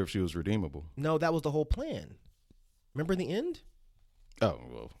have killed her if she was redeemable. No, that was the whole plan. Remember in the end? Oh,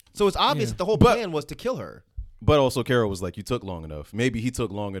 well. So it's obvious that the whole But- plan was to kill her. But also, Carol was like, you took long enough. Maybe he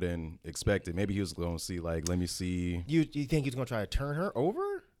took longer than expected. Maybe he was going to see, like, let me see. You think he's gonna try to turn her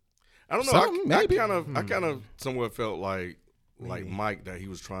over? I don't know. Something, I maybe. kind of somewhat felt like Mike, that he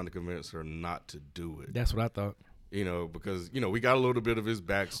was trying to convince her not to do it. That's what I thought. You know, because, you know, we got a little bit of his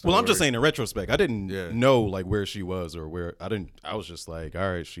backstory. Well, I'm just saying in retrospect, I didn't Yeah. know, like, where she was or where. I was just like,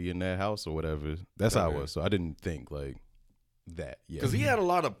 all right, she in that house or whatever. That's how I Okay. was. So I didn't think, like, that. Yeah. Because he had a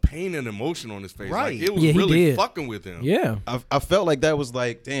lot of pain and emotion on his face. Right. Like, it was Yeah, he really did. fucking with him. Yeah. I felt like that was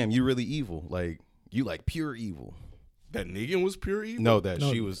like, damn, you really evil. Like, you like pure evil. That Negan was pure evil? No, that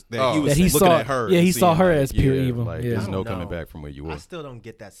No. she was. That Oh. he was That he looking saw- at her. yeah, and he saw seeing, her like, as pure yeah, evil. Like, Yeah. there's I no don't coming know. back from where you were. I still don't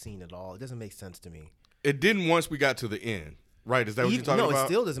get that scene at all. It doesn't make sense to me. It didn't once we got to the end. Right, is that what you're talking about? No, it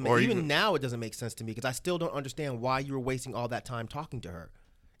still doesn't make. Or Even now, it doesn't make sense to me because I still don't understand why you were wasting all that time talking to her.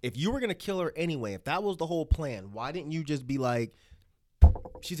 If you were gonna kill her anyway, if that was the whole plan, why didn't you just be like,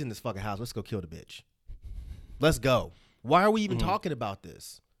 "She's in this fucking house. Let's go kill the bitch. Let's go." Why are we even talking about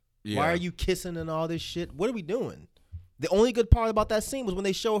this? Yeah. Why are you kissing and all this shit? What are we doing? The only good part about that scene was when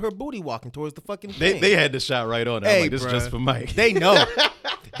they show her booty walking towards the fucking thing. They had the shot right on. Hey, I'm like, this is bruh. just for Mike. They know.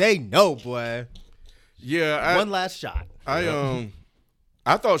 They know, boy. Yeah, One last shot.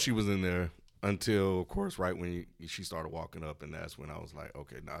 I thought she was in there until, of course, right when she started walking up, and that's when I was like,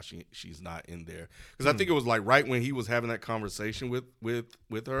 okay, nah, she's not in there, because I think it was like right when he was having that conversation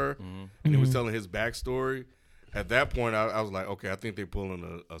with her, and he was telling his backstory. at that point, I was like, okay, I think they're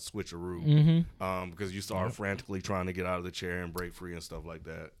pulling a switcheroo. Because you saw her frantically trying to get out of the chair and break free and stuff like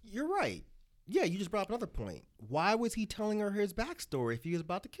that. You're right. Yeah, you just brought up another point. Why was he telling her his backstory if he was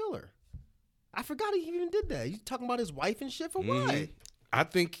about to kill her? I forgot he even did that. He's talking about his wife and shit for what? I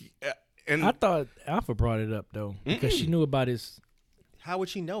think, and I thought Alpha brought it up though because she knew about his. How would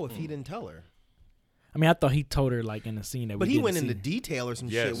she know if he didn't tell her? I mean, I thought he told her like in the scene that. But we he didn't went see. into detail or some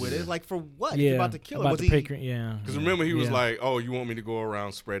Yes. shit with it. Like for what? Yeah, He's about to kill her. about Was the he? picture, yeah. because remember he was Yeah. like, oh, you want me to go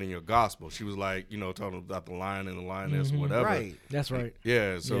around spreading your gospel? She was like, talking about the lion and the lioness, whatever. Right. That's right.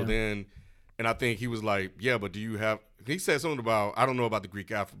 Yeah. So Yeah. then, and I think he was like, yeah, but do you have? He said something about I don't know about the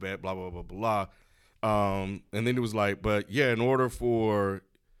Greek alphabet, blah blah blah blah blah. And then it was like, but yeah, in order for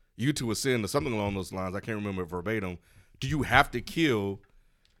you to ascend or something along those lines, I can't remember verbatim. Do you have to kill,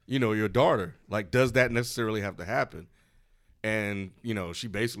 your daughter? Like, does that necessarily have to happen? And she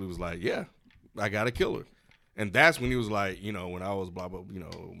basically was like, yeah, I gotta kill her. And that's when he was like, when I was blah blah,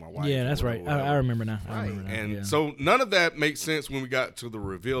 my wife. Yeah, that's whatever, right. I remember now. I Right. remember now. And yeah. so none of that makes sense when we got to the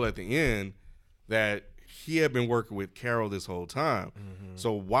reveal at the end that he had been working with Carol this whole time.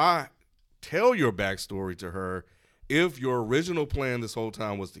 So why tell your backstory to her if your original plan this whole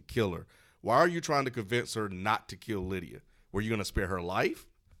time was to kill her? Why are you trying to convince her not to kill Lydia? Were you going to spare her life?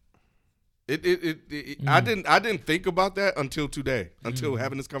 I didn't think about that until today, until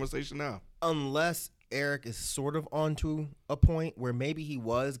having this conversation now. Unless Eric is sort of onto a point where maybe he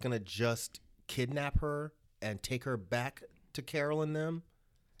was gonna just kidnap her and take her back to Carol and them,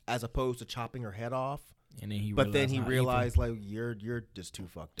 as opposed to chopping her head off. And then he realized like you're just too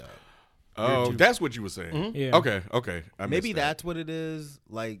fucked up. Oh, that's what you were saying. Yeah. Okay. I Maybe missed that. that's what it is.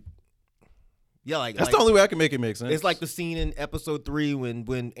 Like, yeah, like That's the only way I can make it make sense. It's like the scene in episode 3 when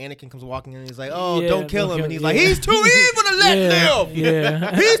Anakin comes walking in and he's like, "Oh, Yeah, don't kill him," and he's like, yeah. "He's too evil to let live.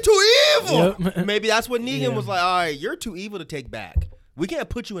 Yeah. He's too evil." Yep. Maybe that's what Negan Yeah. was like. All right, you're too evil to take back. We can't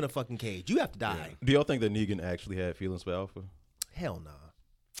put you in a fucking cage. You have to die. Do y'all think that Negan actually had feelings for Alpha? Hell nah.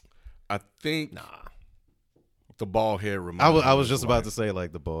 I think Nah. the bald head reminds I me was of just his about wife. to say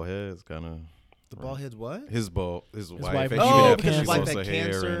like the bald head's kind of The ball head's what? his wife. wife and had even Oh, after because she his wife lost had her hair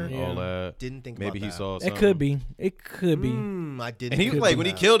cancer. and Yeah. all that. Didn't think Maybe about he that. saw It something. could be. It could be. I didn't. And he think like about when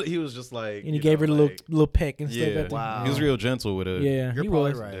he that. killed it, he was just like, And he gave her the little peck and stuff. yeah. At the, Wow. He was real gentle with it. Yeah, You're he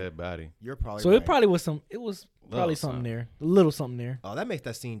probably was. right. Dead body. You're probably So right. it probably was some. It was probably Oh, something son. there, a little something there. Oh, that makes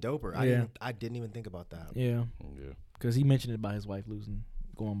that scene doper. Yeah. I didn't even think about that. Yeah, Yeah. because he mentioned it about his wife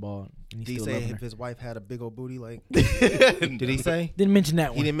going bald. And Did he still say loving if her. his wife had a big old booty? Like, did he say? Didn't mention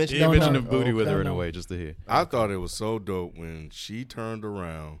that one. He didn't mention. He Don't mentioned know. the booty with Don't her in a know. way, just to hear. I thought it was so dope when she turned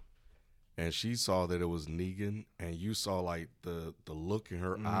around and she saw that it was Negan, and you saw like the look in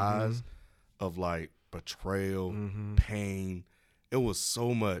her eyes of like betrayal, pain. It was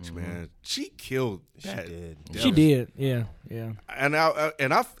so much, man. She killed that. did. She did. Yeah, yeah. And I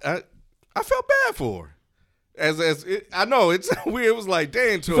felt bad for her. I know it's weird. It was like,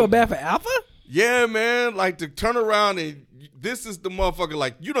 dang, You feel bad for Alpha? yeah, man. Like to turn around and this is the motherfucker.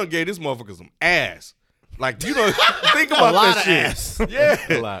 Like you done gave this motherfucker some ass. Like you don't think about lot that of shit. ass. Yeah,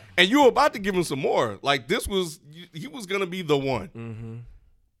 A lot. and you were about to give him some more. Like this was he was gonna be the one,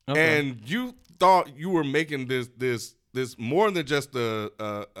 Okay. and you thought you were making this more than just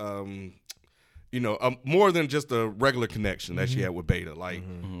more than just a regular connection that she had with Beta. Like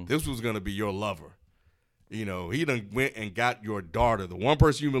this was gonna be your lover. He done went and got your daughter, the one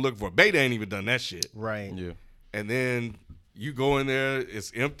person you've been looking for. Beta ain't even done that shit. Right. Yeah. And then you go in there,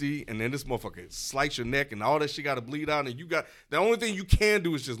 it's empty, and then this motherfucker slice your neck and all that shit got to bleed out, and you got the only thing you can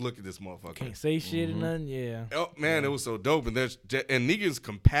do is just look at this motherfucker. Can't say shit or nothing. Yeah. Oh man, it was so dope, and Negan's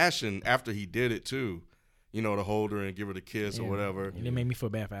compassion after he did it too, to hold her and give her the kiss or whatever. And it made me feel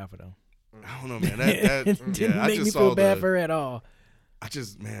bad for Alpha though. I don't know, man. It didn't I make just me saw feel bad for her at all.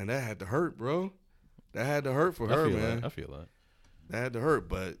 man, that had to hurt, bro. That had to hurt for I her, feel man. that. I feel that. That had to hurt,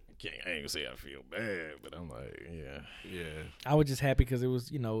 but I ain't gonna say I feel bad, but I'm like, yeah. yeah. I was just happy because it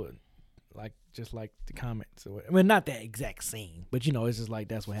was, just like the comics. I mean, not that exact scene, but it's just like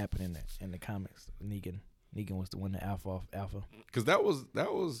that's what happened in the comics. Negan was the one that Alpha. Because that was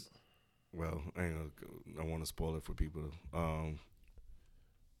well, I want to spoil it for people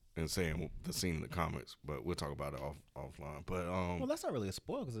and saying the scene in the comics, but we'll talk about it offline. But Well, that's not really a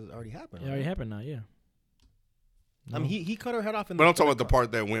spoil because it already happened. It already happened now. Yeah. I mean, he cut her head off. but I'm talking about the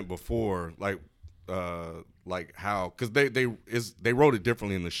part that went before, like how, because they wrote it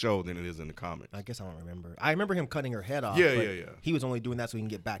differently in the show than it is in the comics. I guess I don't remember. I remember him cutting her head off. Yeah, but yeah. He was only doing that so he can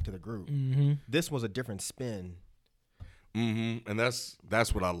get back to the group. Mm-hmm. This was a different spin. And that's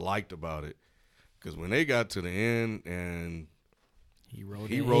what I liked about it, because when they got to the end and He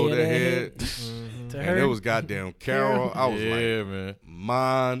rolled that head. to And her. it was goddamn Carol. I was like, man.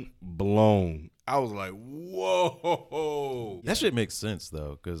 mind blown. I was like, whoa. That shit makes sense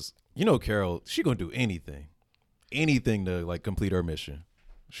though, because you know Carol, she gonna do anything to like complete her mission.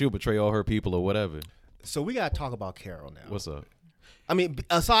 She'll betray all her people or whatever. So we gotta talk about Carol now. What's up? I mean,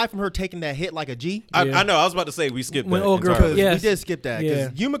 aside from her taking that hit like a G, I know. I was about to say we skipped When that. old girl- entirely. Yes. we did skip that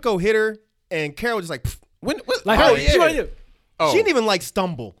because Yumiko hit her and Carol just like, pfft. Like, Oh, her, yeah. she wanted to- Oh. She didn't even like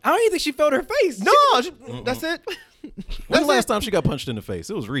stumble. I don't even think she felt her face. No, that's it. When's the last time she got punched in the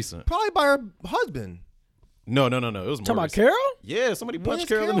face? It was recent. Probably by her husband. No. It was more Talking about recent. Carol? Yeah, somebody When punched is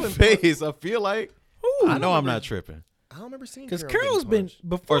Carol in the Carol been face. I feel like. I know I'm not tripping. I don't remember seeing Because Carol Carol's getting been punched.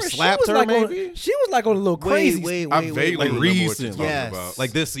 before Or she slapped was her, like maybe? she was like on a little crazy. Wait, I vaguely Like remember what you're recent. talking Yes. about.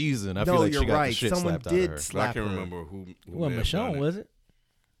 Like this season, I No, feel like you're she got right. the shit Someone slapped out of did her. I slap can't her. remember who Well, may have done Michonne, it. was it?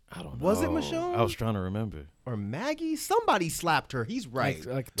 I don't know. Was it Michonne? I was trying to remember. Or Maggie? Somebody slapped her. He's right.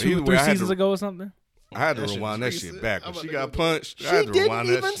 Like Either 2 or way, 3 I had seasons to- ago or something. I had to That shit rewind that was shit recent. back. I'm When she about to got go punched, I She had to didn't rewind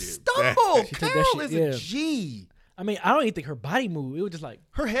that even shit stumble. back. She took that Carol shit, is yeah. a G. I mean, I don't even think her body moved. It was just like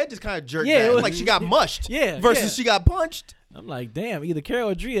Her head just kind of jerked Yeah, it back. was- Like she got mushed. Yeah, Versus yeah. she got punched. I'm like, damn, either Carol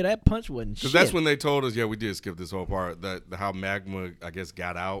or Drea, that punch wasn't shit. Because that's when they told us, we did skip this whole part, that how Magma, I guess,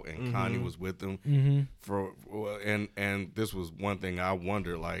 got out and Connie was with them. And this was one thing I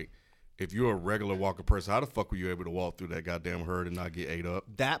wondered, like, if you're a regular walking person, how the fuck were you able to walk through that goddamn herd and not get ate up?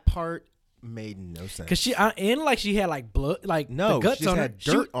 That part made no sense. Cause she and like she had like blood, like No, the guts she just on her. had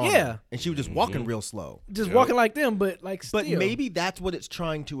dirt on Yeah, her. And she was just walking real slow. just walking like them, but like But still. maybe that's what it's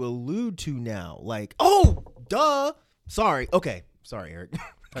trying to allude to now. Like, oh, duh. Sorry. Okay. Sorry, Eric.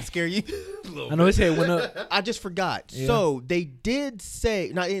 I scare you? I know his head went up. I just forgot. Yeah. So they did say,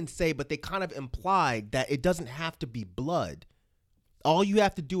 not didn't say, but they kind of implied that it doesn't have to be blood. All you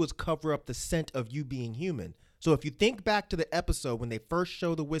have to do is cover up the scent of you being human. So if you think back to the episode when they first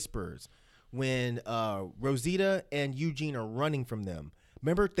show the Whisperers, when Rosita and Eugene are running from them,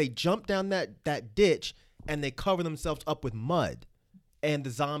 remember they jump down that ditch and they cover themselves up with mud, and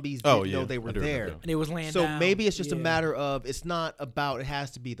the zombies didn't know they were I do there. remember And it was laying So down. maybe it's just a Yeah. matter of it's not about it has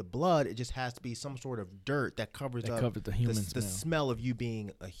to be the blood. It just has to be some sort of dirt that covers That up covers the human the smell. smell of you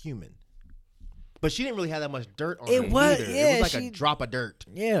being a human. But she didn't really have that much dirt on It her was- either. yeah, it was like she- a drop of dirt.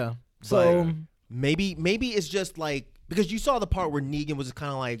 Yeah. So Maybe it's just like because you saw the part where Negan was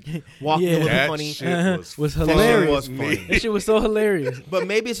kind of like walking Yeah. a little That funny. shit was That hilarious. shit was funny. that shit was so hilarious. But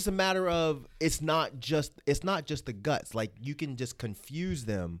maybe it's just a matter of it's not just the guts. Like you can just confuse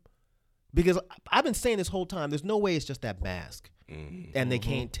them. Because I've been saying this whole time, there's no way it's just that mask, and they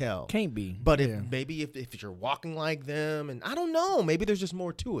can't tell. Can't be. But yeah. if you're walking like them, and I don't know, maybe there's just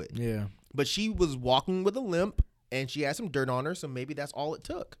more to it. Yeah. But she was walking with a limp, and she had some dirt on her, so maybe that's all it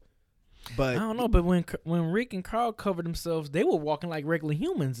took. But I don't know, but when Rick and Carl covered themselves, they were walking like regular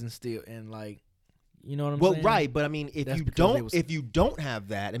humans and still, and like, you know what I'm well, saying? right. But I mean, if That's you because they don't, was- if you don't have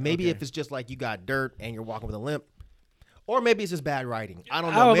that, and maybe Okay. if it's just like you got dirt and you're walking with a limp, or maybe it's just bad writing. I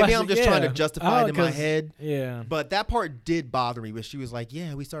don't I know. was Maybe about I'm to- just trying to yeah. justify it in my 'cause- head. Yeah. But that part did bother me, where she was like,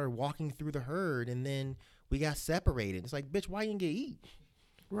 "Yeah, we started walking through the herd, and then we got separated." It's like, bitch, why you didn't get eat?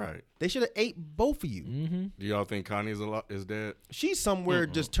 Right. They should have ate both of you. Mm-hmm. Do y'all think Connie is dead? She's somewhere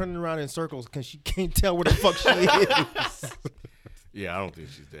just turning around in circles because she can't tell where the fuck she is. Yeah, I don't think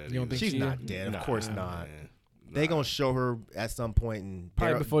she's dead. You don't either. think She's she not is? dead, of Nah, course not. man. They gonna show her at some point, and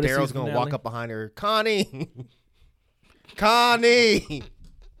Probably before the Daryl's season gonna finale. walk up behind her. Connie, Connie,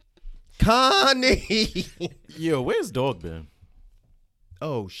 Connie. Yo, where's Dog been?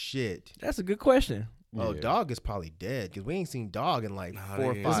 Oh shit. That's a good question. Oh, Yeah. Dog is probably dead because we ain't seen Dog in like Nah, 4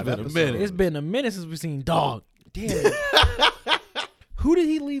 or they 5 ain't. It's been a episodes. minute. It's been a minute since we've seen Dog. Damn. Who did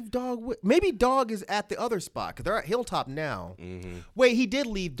he leave Dog with? Maybe Dog is at the other spot because they're at Hilltop now. Wait, he did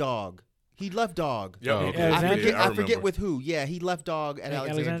leave Dog. He left Dog. Yep. Oh, he okay. did. Alexandria? I remember. forget with who. Yeah, he left Dog at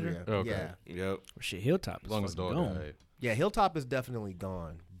Like Alexandria. Alexandria? Okay. Yeah. Yep. Shit, Hilltop. As long as Dog gone. died. Yeah, Hilltop is definitely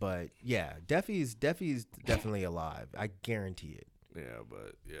gone. But yeah, Deffy's definitely alive. I guarantee it. Yeah,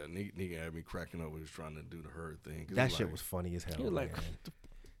 but yeah, Negan had me cracking up when he was trying to do the herd thing. 'cause That it's shit like, was funny as hell. He was like, man.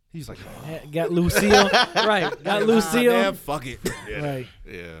 He's like, Got Lucille. Right. Got Lucille. damn, fuck it. Right.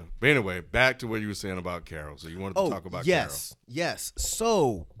 yeah. But anyway, back to what you were saying about Carol. So you wanted to talk about yes.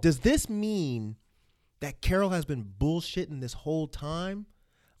 So does this mean that Carol has been bullshitting this whole time?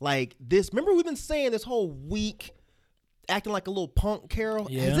 Like this, remember we've been saying this whole week acting like a little punk Carol?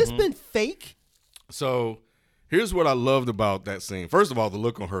 Yeah. Has this been fake? Carol. So here's what I loved about that scene. First of all, the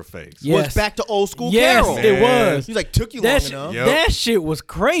look on her face. Yeah. Was Yes. back to old school Yes, Carol. it was. He's like, took you That, long enough. Yep. that shit was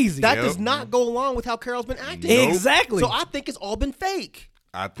crazy. That Yep. does not go along with how Carol's been acting. Nope. Exactly. So I think it's all been fake.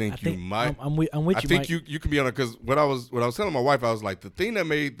 I think you might. I'm with you. I think Mike. you can be on it because what I was telling my wife, I was like, the thing that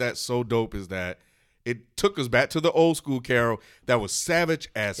made that so dope is that it took us back to the old school Carol that was savage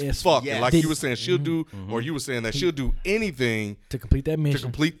as fuck. yes. And like you were saying, she'll do, Mm-hmm. or you were saying that she'll do anything to complete that mission. to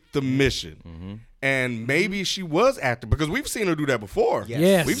complete the mission. Mm-hmm. And maybe she was acting because we've seen her do that before.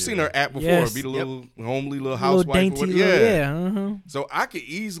 Yes. We've seen her act before, Yes. be the little homely little little housewife. dainty, or what, little, yeah. So I could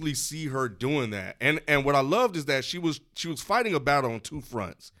easily see her doing that. And what I loved is that she was fighting a battle on two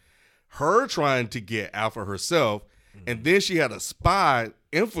fronts. Her trying to get Alpha herself, and then she had a spy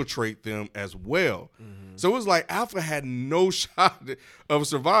infiltrate them as well. So it was like Alpha had no shot of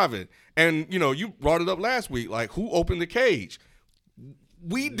surviving. And you brought it up last week, like who opened the cage?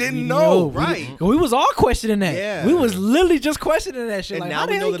 We didn't know, right? We was all questioning that. Yeah. We was literally just questioning that shit. And like, now how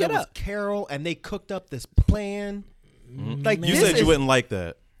the we hell know he that it get was up? Carol, and they cooked up this plan. Like You this said you is- wouldn't like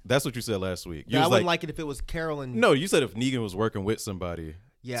that. That's what you said last week. You Yeah, I was wouldn't like, like it if it was Carol and no, you said if Negan was working with somebody.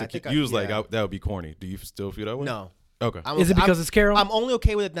 Yeah, to I think keep- you was like yeah. that would be corny. Do you still feel that way? No. Okay. Is it because it's Carol? I'm only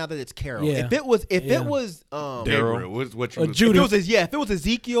okay with it now that it's Carol. Yeah. If it was Daryl. Gabriel, what you Or was- Judith. if it was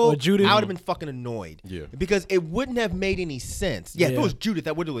Ezekiel, Or Judith. I would have been fucking annoyed. Yeah. Because it wouldn't have made any sense. Yeah, if Yeah. it was Judith,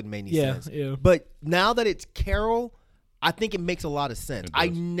 that wouldn't have made any Yeah, sense. yeah. But now that it's Carol, I think it makes a lot of sense. It I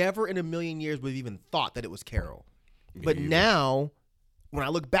does. never in a million years would have even thought that it was Carol. But either. now, when I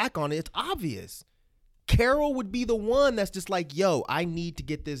look back on it, it's obvious. Carol would be the one that's just like, yo, I need to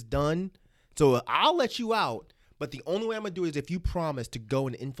get this done. So I'll let you out. But the only way I'm going to do is if you promise to go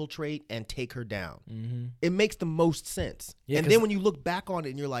and infiltrate and take her down. Mm-hmm. It makes the most sense. Yeah, and 'cause- then when you look back on it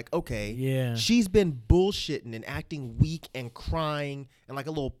and you're like, okay, Yeah. she's been bullshitting and acting weak and crying and like a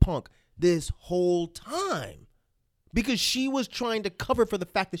little punk this whole time. Because she was trying to cover for the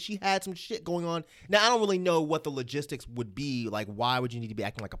fact that she had some shit going on. Now, I don't really know what the logistics would be. Like, why would you need to be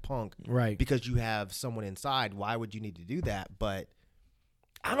acting like a punk? Right. Because you have someone inside. Why would you need to do that? But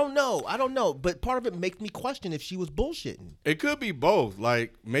I don't know. But part of it makes me question if she was bullshitting. It could be both.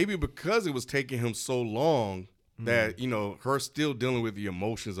 Like maybe because it was taking him so long that her still dealing with the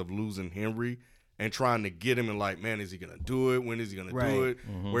emotions of losing Henry and trying to get him and like, man, is he gonna do it? When is he gonna do it?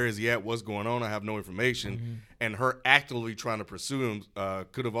 Where is he at? What's going on? I have no information. And her actively trying to pursue him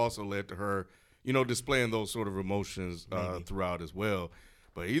could have also led to her, displaying those sort of emotions throughout as well.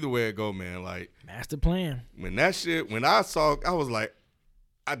 But either way it go, man, like Master plan. when I saw, I was like,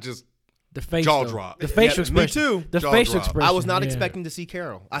 The face, jaw though. drop. The facial Yeah, me expression. too. The Jaw facial drop. expression. I was not yeah. expecting to see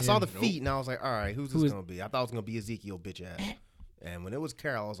Carol. I saw the Nope. feet and I was like, all right, who's Who this is- going to be? I thought it was going to be Ezekiel, bitch ass. And when it was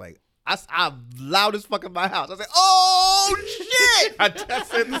Carol, I was like, I loud as fuck in my house. I was like, oh, shit. I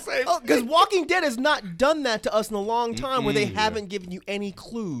said the same. Because Walking Dead has not done that to us in a long time where they haven't given you any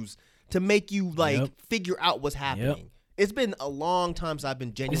clues to make you figure out what's happening. It's been a long time since I've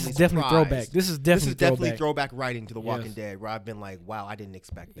been genuinely This is definitely surprised. throwback. This is definitely throwback writing to The Walking Yes. Dead, where I've been like, wow, I didn't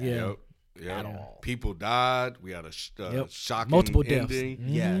expect that. Yeah. Yep. At all. People died. We had a Yep. shocking Multiple deaths. ending.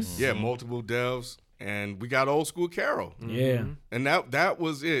 Mhm. Yes. Yeah, multiple deaths, and we got old school Carol. Yeah. And that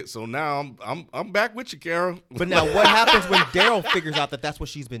was it. So now I'm back with you, Carol. But now what happens when Daryl figures out that that's what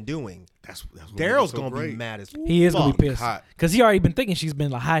she's been doing? that's what Daryl's going to be mad as He is gonna fuck. be pissed Hot. because he already been thinking she's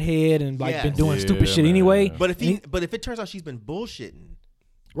been like hothead and like been Yes. doing stupid Yeah, shit man. anyway. But if it turns out she's been bullshitting,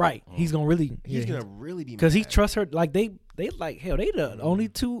 Right, he's gonna really he's gonna really be because he mad. trusts her. Like they like hell. They the only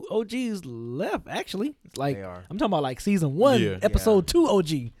two OGs left. Actually, it's like They are. I'm talking about like season 1, Yeah. episode 2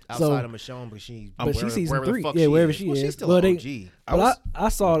 OG. outside so, of Michonne, but she's but she's season wherever the 3. fuck Yeah, wherever is. she Well, is. she's still Well, an they- OG. But I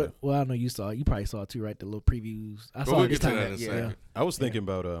saw it. Well, I know you saw it. You probably saw it too, right? The little previews. I saw we'll it this get to time. that in a Yeah. second. I was thinking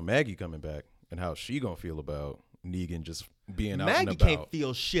about Maggie coming back and how she gonna feel about Negan just being out and Maggie about. can't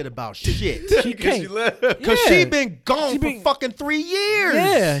feel shit about shit. She can't. Because Yeah. she been gone She for been- fucking 3 years.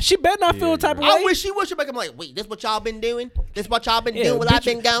 Yeah, she better not feel Yeah, the type of you're way. I wish she would. She'd make him like, wait, this what y'all been doing? This what y'all been Yeah, doing while bitch, I've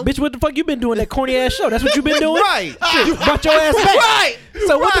been gone? Bitch, what the fuck you been doing? That corny ass show. That's what you been doing. Right. You brought your ass back. Right.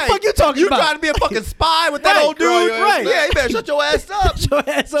 So what the Right. fuck you talking about? You trying to be a fucking spy with that Right. old dude? Girl, your ass Right. back. Yeah, you better shut your ass up. Shut your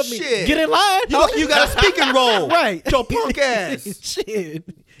ass up. Shit. Get in line. You look, you got a speaking role. Right. Your punk ass. Shit.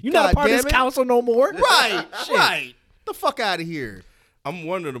 You're not God a part of damn this it. council no more. Right. Shit. Right. The fuck out of here. I'm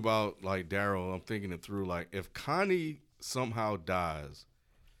wondering about like Daryl. I'm thinking it through. Like if Connie somehow dies,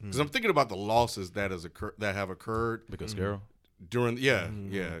 because I'm thinking about the losses that have occurred because Carol. during. Yeah,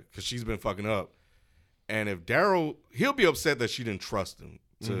 because she's been fucking up. And if Daryl, he'll be upset that she didn't trust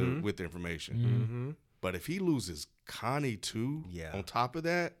him with the information. But if he loses Connie too, on top of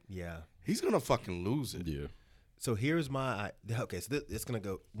that, he's gonna fucking lose it. Yeah. So here's my okay. So it's gonna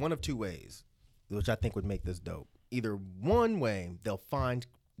go one of two ways, which I think would make this dope. Either one way, they'll find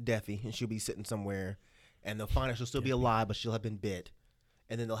Deffy and she'll be sitting somewhere, and they'll find her. She'll still be alive, but she'll have been bit,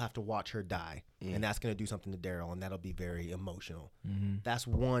 and then they'll have to watch her die, and that's going to do something to Daryl, and that'll be very emotional. That's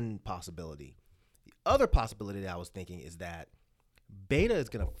one possibility. The other possibility that I was thinking is that Beta is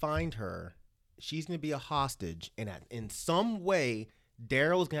going to find her. She's going to be a hostage, and in some way,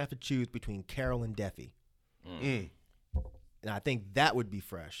 Daryl is going to have to choose between Carol and Deffy. And I think that would be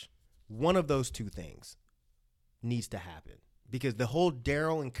fresh. One of those two things needs to happen because the whole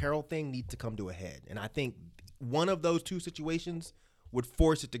Daryl and Carol thing needs to come to a head. And I think one of those two situations would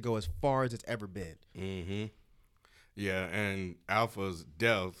force it to go as far as it's ever been. Mm-hmm. Yeah, and Alpha's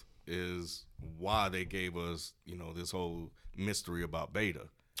death is why they gave us, this whole mystery about Beta.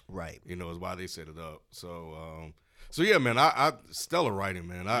 Right. Is why they set it up. So yeah, man, I stellar writing,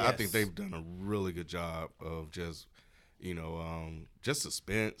 man. I think they've done a really good job of just, just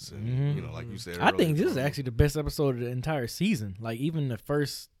suspense and, like you said I earlier, think this is actually the best episode of the entire season. Like even the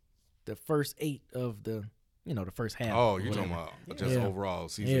first 8 of the the first half. Oh, you're talking about just overall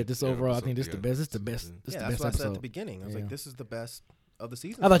season? Yeah, just overall, I think this is the best. This is the best. This Yeah, the that's best what I said episode at the beginning. I was like, this is the best of the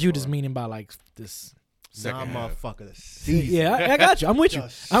season. I thought so you were just far. meaning by like this. Second half. Motherfucker, the season. Yeah, I got you. I'm with you.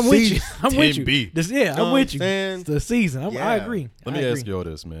 I'm with you. I'm with you. 10B. This, yeah, I'm with you. It's the season. I Yeah. agree. Let me ask y'all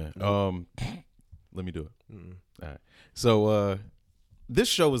this, man. Let me do it. All right. So this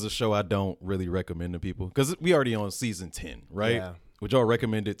show is a show I don't really recommend to people because we already on season 10, right? Yeah. Would y'all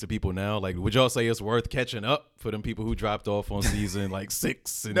recommend it to people now? Like, would y'all say it's worth catching up for them people who dropped off on season like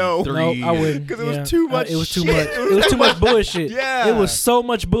 6 and 3? No, I wouldn't. Because it was too much It was too shit. much. It was too much bullshit. Yeah. It was so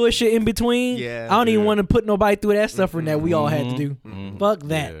much bullshit in between. Yeah. I don't even want to put nobody through that suffering that we all had to do. Fuck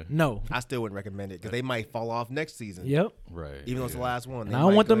that. Yeah. No. I still wouldn't recommend it because they might fall off next season. Yep. Right. Even though it's the last one. And I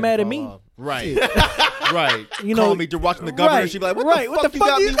don't want them mad at me. Right. Right. You Call know, me to watching the governor. right, She'd be like, what right, the fuck you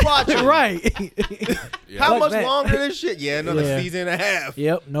got me watching? Right. How Fuck much that. longer this shit? Yeah, another Yeah. season and a half.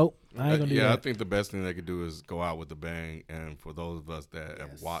 Yep. Nope. I ain't gonna do I that. think the best thing they could do is go out with a bang. And for those of us that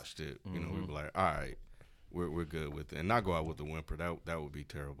have watched it, we be like, all right, we're good with it, and not go out with a whimper. That would be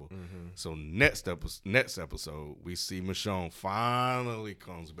terrible. So next episode, we see Michonne finally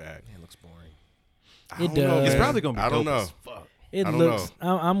comes back. It looks boring. It does. It's probably gonna be I don't dope know. as fuck. It I don't looks.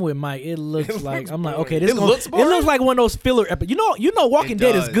 I'm with Mike. It looks like I'm like okay. It looks It boring? looks like one of those filler episodes. You know, Walking It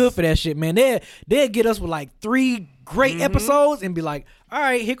Dead is does. good for that shit, man. They'll get us with like 3 great episodes and be like, all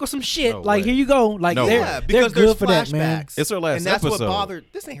right, here goes some shit. No like way. here you go. Like No they're, way. Yeah, they're because good there's for that, man. flashbacks. It's her last and that's episode. what bothered.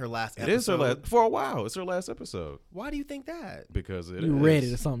 This ain't her last It episode. is her last for a while. It's her last episode Why do you think that? because it You is. read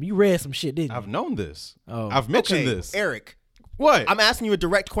it or something. You read some shit, didn't you? I've known this. Oh. I've mentioned Okay, this. Eric. What? I'm asking you a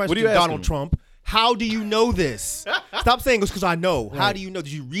direct question, What are you asking Donald me? Trump. How do you know this? Stop saying it's because I know. How do you know?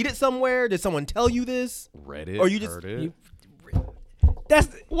 Did you read it somewhere? Did someone tell you this? read it. Or you just- heard it. You- That's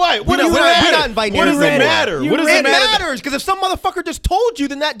What? What does we're it not- matter? we're not inviting What does Eric it anymore. matter? You What does read it It matter? matters because if some motherfucker just told you,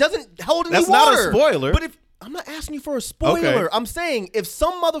 then that doesn't hold any That's water. not a spoiler. But if I'm not asking you for a spoiler, Okay. I'm saying if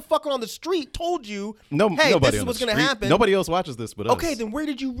some motherfucker on the street told you, No, hey, nobody this is on what's the going to street. happen. Nobody else watches this but us. Okay, then where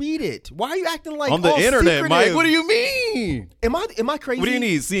did you read it? Why are you acting like on the all internet, Mike. secretive? What do you mean? Am I crazy? What do you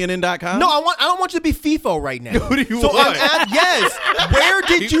need? CNN.com? No, I don't want you to be FIFO right now. What do you so want? Yes. Where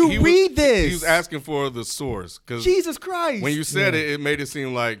did you He read this? He was asking for the source because Jesus Christ. when you said it, it made it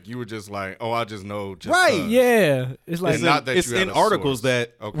seem like you were just like, oh, I just know. Just Right. yeah. It's like And not that it's you had in a articles source.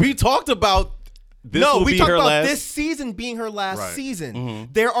 that Okay. we talked about. This no, will we be talked her about last. this season being her last Right. season.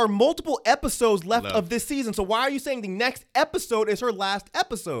 There are multiple episodes left Left. of this season. So why are you saying the next episode is her last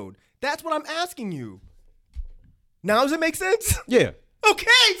episode? That's what I'm asking you. Now does it make sense? Yeah. Okay,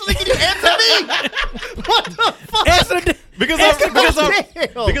 so then can you answer me? What the fuck? Answer the- Because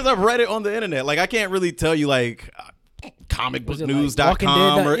Damn. I've read it on the internet. Like I can't really tell you like Was it like comicbooknews.com Walking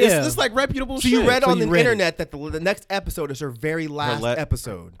Dead? or Yeah. it's like reputable So shit. you read So on you the read it. internet that the next episode is her very last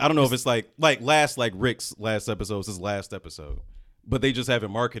episode. I don't know if it's like Rick's last episode is his last episode, but they just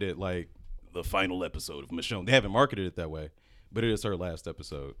haven't marketed like the final episode of Michonne. They haven't marketed it that way, but it is her last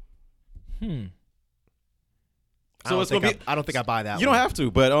episode. So it's gonna be. I don't think I buy that. You don't have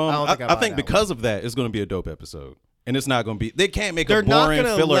to, but don't think I I buy think that because of that, it's going to be a dope episode, and it's not going to be. They can't make They're a not boring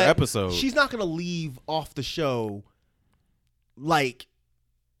gonna filler let- episode. She's not gonna leave off the show. Like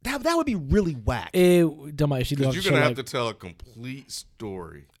that would be really whack. She Because you're gonna have to tell a complete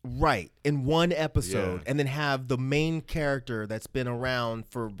story. Right, in one episode, Yeah. and then have the main character that's been around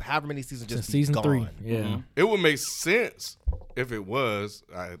for however many seasons just since be season gone. 3. Yeah. Mm-hmm. It would make sense if it was.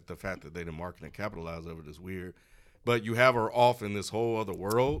 The fact that they didn't market and capitalize of it is weird. But you have her off in this whole other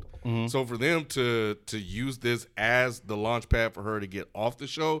world. Mm-hmm. So for them to use this as the launch pad for her to get off the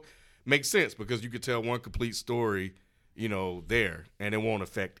show makes sense because you could tell one complete story there, and it won't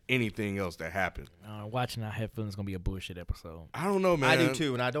affect anything else that happens. Watching, I have feeling it's gonna be a bullshit episode. I don't know, man. I do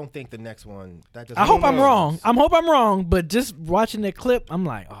too, and I don't think the next one. I hope I'm wrong. I hope I'm wrong, but just watching the clip, I'm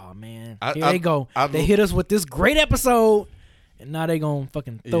like, oh man, here they go. They hit us with this great episode, and now they gonna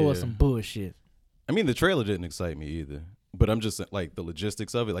fucking throw us some bullshit. I mean, the trailer didn't excite me either, but I'm just like the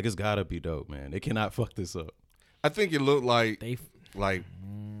logistics of it. Like, it's gotta be dope, man. They cannot fuck this up. I think it looked like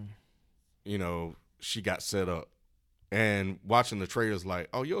she got set up. And watching the trailers, like,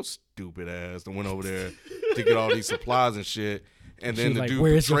 oh, your stupid ass that went over there to get all these supplies and shit, and then the dude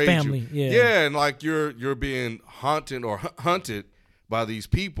where's your betrayed family? you. Yeah, and like you're being haunted or hunted by these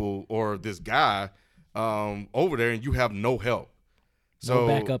people or this guy over there, and you have no help. So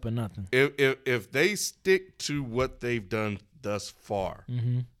no backup or nothing. If they stick to what they've done thus far,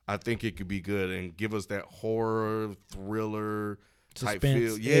 I think it could be good and give us that horror thriller type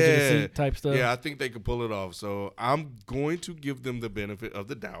feel. Type stuff. Yeah, I think they could pull it off. So I'm going to give them the benefit of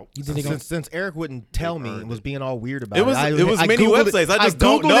the doubt. Since Eric wouldn't tell me and was being all weird about it was many websites. I just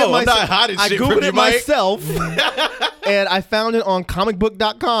don't know. I'm not hiding shit from you, I Googled it myself, and I found it on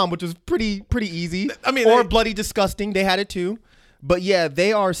comicbook.com, which was pretty easy. I mean, or Bloody Disgusting. They had it too. But yeah,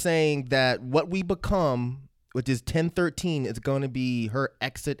 they are saying that What We Become, which is 10/13, is going to be her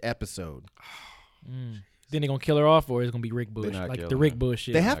exit episode. Then they're gonna kill her off, or it's gonna be Rick Bush, like the Rick Bush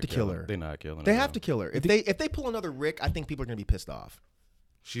shit. They have to kill her. They're not killing her. They have to kill her. If they pull another Rick, I think people are gonna be pissed off.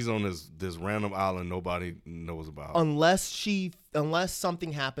 She's on this random island nobody knows about. Unless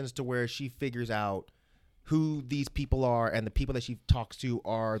something happens to where she figures out who these people are, and the people that she talks to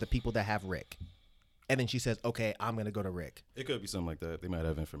are the people that have Rick. And then she says, okay, I'm going to go to Rick. It could be something like that. They might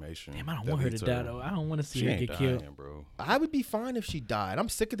have information. Damn, I don't want her to die, though. I don't want to see her get killed. Bro. I would be fine if she died. I'm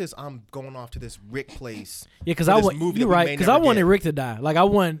sick of this. I'm going off to this Rick place. Yeah, because you're right. Because I wanted Rick to die. Like I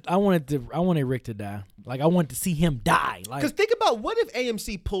wanted Rick to die. Like I wanted to see him die. Like, because think about what if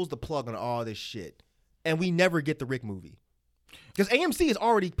AMC pulls the plug on all this shit, and we never get the Rick movie. Because AMC is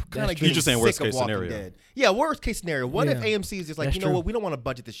already kind of getting sick worst of case Walking scenario. Dead. Yeah, worst case scenario. What if AMC is just like, That's know true. what, we don't want to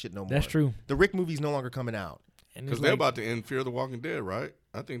budget this shit no more. That's true. The Rick movie's no longer coming out. Because they're about to end Fear the Walking Dead, right?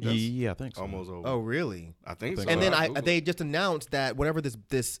 I think that's I think so. almost over. Oh, really? I think so. And then they just announced that whatever this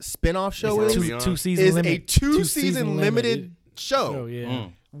spin-off show is two season is limit, a two-season limited show. Yeah.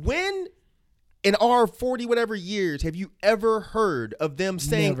 When in our 40 whatever years have you ever heard of them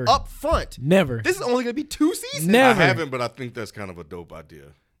saying Never. up front, Never. this is only going to be 2 seasons? Never. I haven't, but I think that's kind of a dope idea.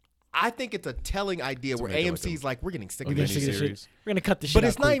 I think it's a telling idea where make it AMC's like, we're getting sick We're of gonna this shit shit. this shit. We're gonna cut the shit. But out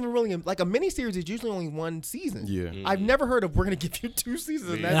it's not quick. even really like a miniseries is usually only one season. Yeah. I've never heard of we're gonna give you 2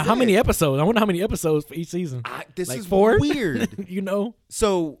 seasons. And that's Now, how it. many episodes? I wonder how many episodes for each season. This like is 4? weird. You know?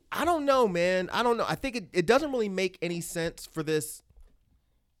 So I don't know, man. I don't know. I think it doesn't really make any sense for this.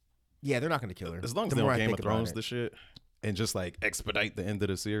 Yeah, they're not gonna kill her. As long as The they more don't I Game of think about Thrones it. the shit and just like expedite the end of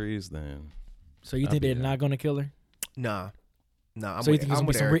the series, then So you think they're not gonna kill her? Nah. I'm So you with, think it's I'm gonna be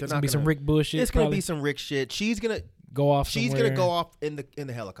with some Eric. Rick? They're It's not gonna be some gonna- Rick bullshit. It's gonna probably? be some Rick shit. She's gonna go off. She's somewhere. gonna go off in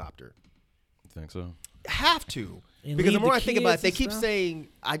the helicopter. I think so. Have to. And Because the leave more the I think about it, kids they and keep stuff? saying,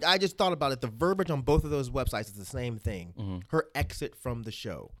 I just thought about it, the verbiage on both of those websites is the same thing. Her exit from the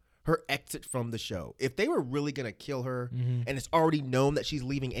show. Her exit from the show. If they were really going to kill her and it's already known that she's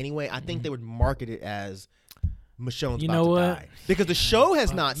leaving anyway, I think they would market it as Michonne's You about know to what? die. Because the show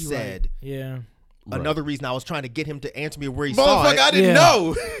has not You said. right. Yeah. Another reason I was trying to get him to answer me where he saw Motherfucker, it. I didn't Yeah.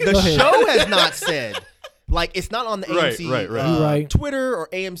 know. The Go ahead. show has not said. Like, it's not on the Right, AMC right. You right. Twitter or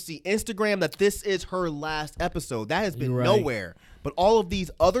AMC Instagram that this is her last episode. That has been You right. nowhere. But all of these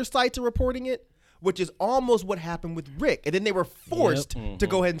other sites are reporting it, which is almost what happened with Rick. And then they were forced to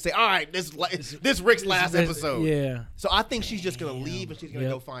go ahead and say, all right, this Rick's last episode. Yeah. So I think she's just going to leave and she's going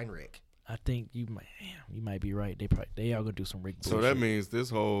to go find Rick. I think you might be right. They are gonna do some Rick bullshit. So that means this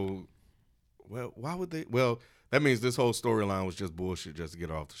whole why would they? Well, that means this whole storyline was just bullshit just to get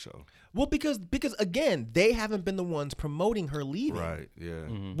her off the show. Well, because again, they haven't been the ones promoting her leaving. Right, yeah.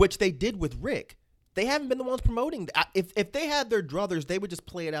 Which they did with Rick. They haven't been the ones promoting. If they had their druthers, they would just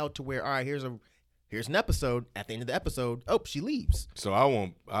play it out to where, all right, here's an episode. At the end of the episode, she leaves. So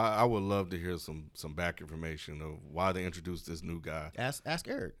I would love to hear some back information of why they introduced this new guy. Ask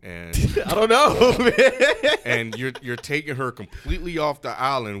Eric. And I don't know, man. and you're taking her completely off the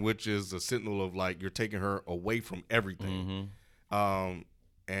island, which is a signal of like you're taking her away from everything.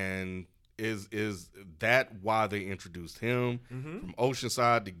 And is that why they introduced him from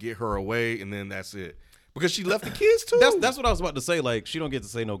Oceanside to get her away, and then that's it? Because she left the kids too. That's what I was about to say. Like, she don't get to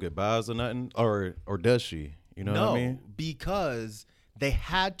say no goodbyes or nothing, or does she? You know what I mean? Because they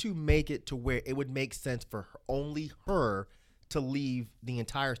had to make it to where it would make sense for only her to leave the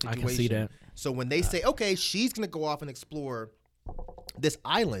entire I situation. can see that. So when they say, okay, she's going to go off and explore this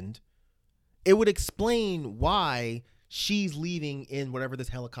island, it would explain why she's leaving in whatever this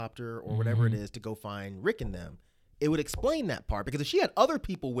helicopter or whatever it is to go find Rick and them. It would explain that part, because if she had other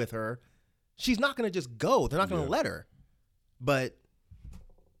people with her, she's not going to just go. They're not going to let her. But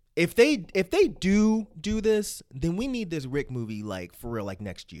if they do this, then we need this Rick movie like for real, like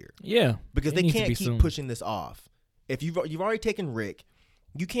next year. Yeah, because it they needs to can't be keep soon. pushing this off. If you've already taken Rick,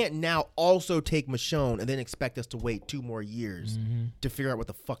 you can't now also take Michonne and then expect us to wait 2 more years to figure out what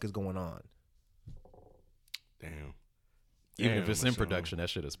the fuck is going on. Damn. Even Damn, if it's in Michonne. production, that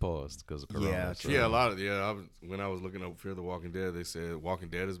shit is paused because of Corona. Yeah, so- Yeah, a lot of when I was looking up Fear the Walking Dead, they said Walking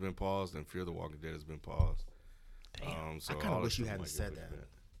Dead has been paused and Fear the Walking Dead has been paused. Damn. So I kind all of this wish you stuff hadn't might get said pushed that. back.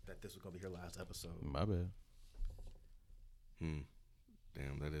 That this was gonna be her last episode. My bad.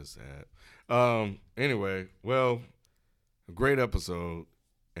 Damn, that is sad. Anyway, well, a great episode,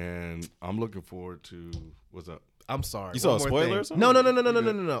 and I'm looking forward to what's up. I'm sorry. You saw One a more spoiler thing. or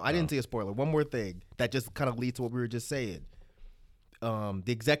something? No. I didn't see a spoiler. One more thing that just kind of leads to what we were just saying. The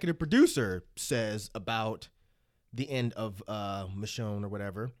executive producer says about the end of Michonne or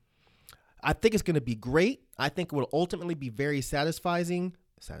whatever. I think it's going to be great. I think it will ultimately be very satisfying.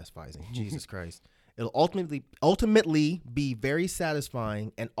 Jesus Christ. It'll ultimately be very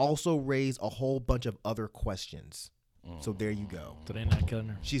satisfying and also raise a whole bunch of other questions. So there you go. So they're not killing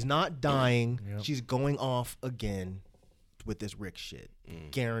her. She's not dying. Yep. She's going off again with this Rick shit.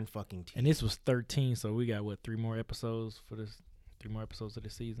 Garen fucking T. And this was 13, so we got 3 more episodes for this? 3 more episodes of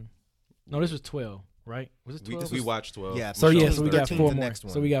this season. No, this was 12, right? Was it 12? We watched 12. Yeah. So yeah, Michelle's so we got 13's 4 the more. next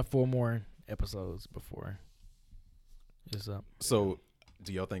one. So we got 4 more episodes before it's up. So,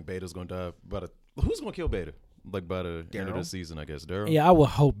 do y'all think Beta's gonna die? Who's gonna kill Beta? Like by the end of Daryl? the season, I guess. Daryl. Yeah, I would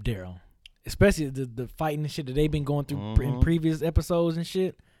hope Daryl, especially the fighting and shit that they've been going through in previous episodes and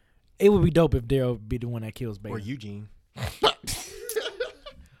shit. It would be dope if Daryl be the one that kills Beta. Or Eugene.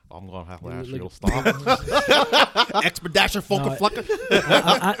 I'm gonna have to Look- ask you to look- stop. Expedasher Funka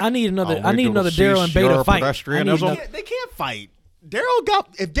Flucker. I need another. I need another Daryl and Beta fight. I need another- They can't fight.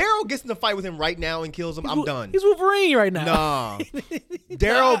 If Daryl gets in a fight with him right now and kills him, I'm done. He's Wolverine right now. Nah.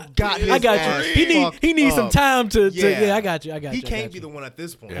 Daryl got his I got ass you. He needs some fucked time to. Yeah. Yeah, I got you. He can't be the one at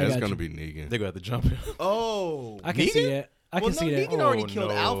this point. Yeah, it's got gonna you. be Negan. They got to jump in. Oh. I can see that. I can see that. Negan already Oh, killed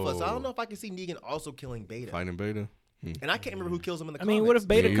no. Alpha, so I don't know if I can see Negan also killing Beta. Fighting Beta. And I can't remember who kills him in the I comics. mean, what if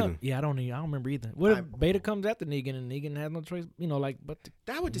Beta Me comes? either. Yeah, I don't remember either. What if Beta comes after Negan and Negan has no choice? But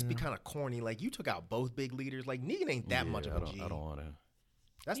That would just be kind of corny. Like, you took out both big leaders. Like, Negan ain't that much of a G. I don't want to.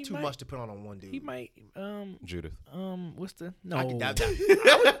 That's He too might- much to put on one dude. he might. Judith. What's the no? I would,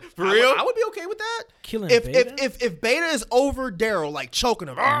 for real? I would be okay with that. Killing if Beta? if Beta is over Daryl, like choking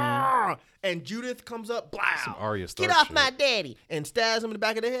him, "Argh!" and Judith comes up, Some blow, Arya get Stark off shit. my daddy, and stabs him in the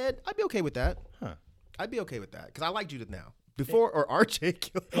back of the head, I'd be okay with that. Huh. I'd be okay with that because I like Judith now. Before or RJ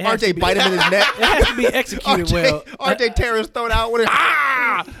kill, It has to RJ be- bite him in his neck. It has to be executed well. RJ tear his throat out with it.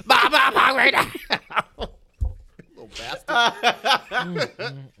 Bah, bah, bah, right now. Little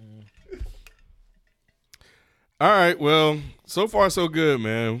bastard. All right, well, so far so good,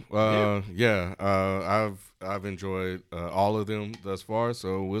 man. I've enjoyed all of them thus far,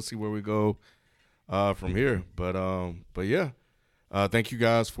 so we'll see where we go from here. But yeah, thank you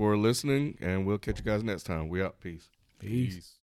guys for listening, and we'll catch you guys next time. We out. Peace. Peace.